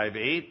 Corinthians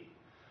 5:8.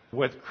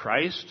 With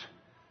Christ,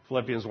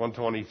 Philippians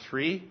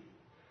 1:23.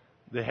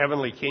 The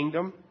heavenly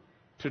kingdom,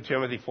 2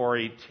 Timothy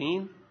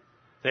 4:18.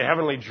 The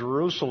heavenly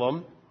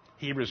Jerusalem,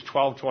 Hebrews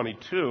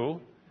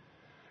 12:22.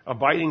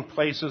 Abiding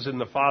places in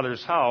the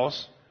Father's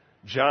house,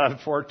 John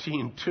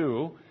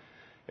 14:2.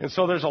 And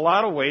so there's a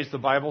lot of ways the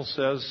Bible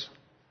says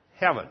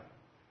heaven.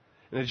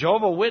 And the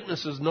Jehovah's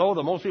Witnesses know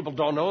that most people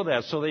don't know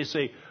that, so they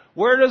say,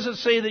 where does it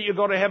say that you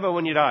go to heaven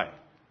when you die?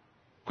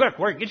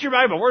 Quick, get your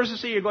Bible. Where does it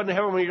say you're going to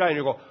heaven when you die? And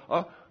you go,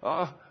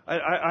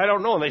 I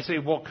don't know. And they say,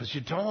 well, because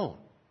you don't.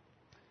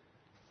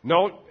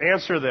 No,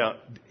 answer them.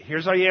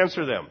 Here's how you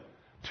answer them.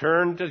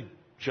 Turn to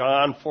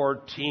John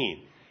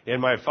 14. In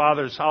my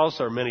Father's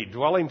house are many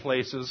dwelling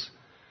places,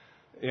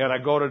 and I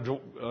go to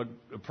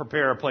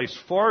prepare a place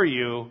for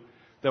you,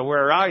 that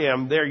where I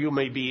am, there you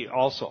may be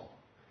also.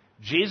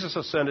 Jesus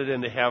ascended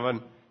into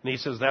heaven, and he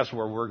says that's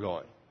where we're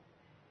going.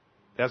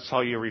 That's how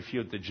you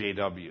refute the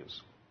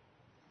JWs.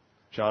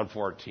 John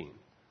 14.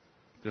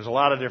 There's a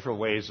lot of different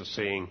ways of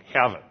saying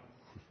heaven.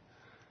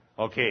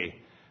 Okay.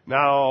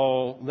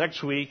 Now,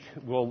 next week,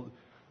 we'll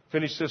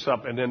finish this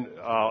up, and then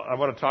I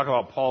want to talk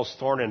about Paul's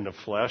thorn in the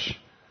flesh.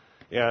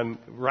 And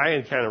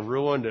Ryan kind of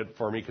ruined it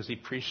for me because he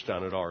preached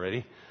on it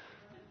already.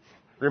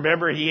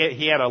 Remember,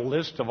 he had a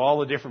list of all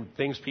the different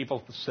things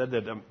people said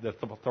that the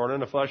thorn in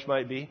the flesh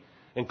might be,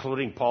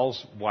 including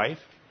Paul's wife.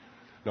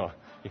 No,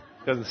 it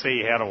doesn't say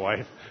he had a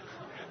wife.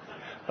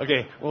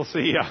 Okay, we'll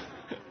see ya.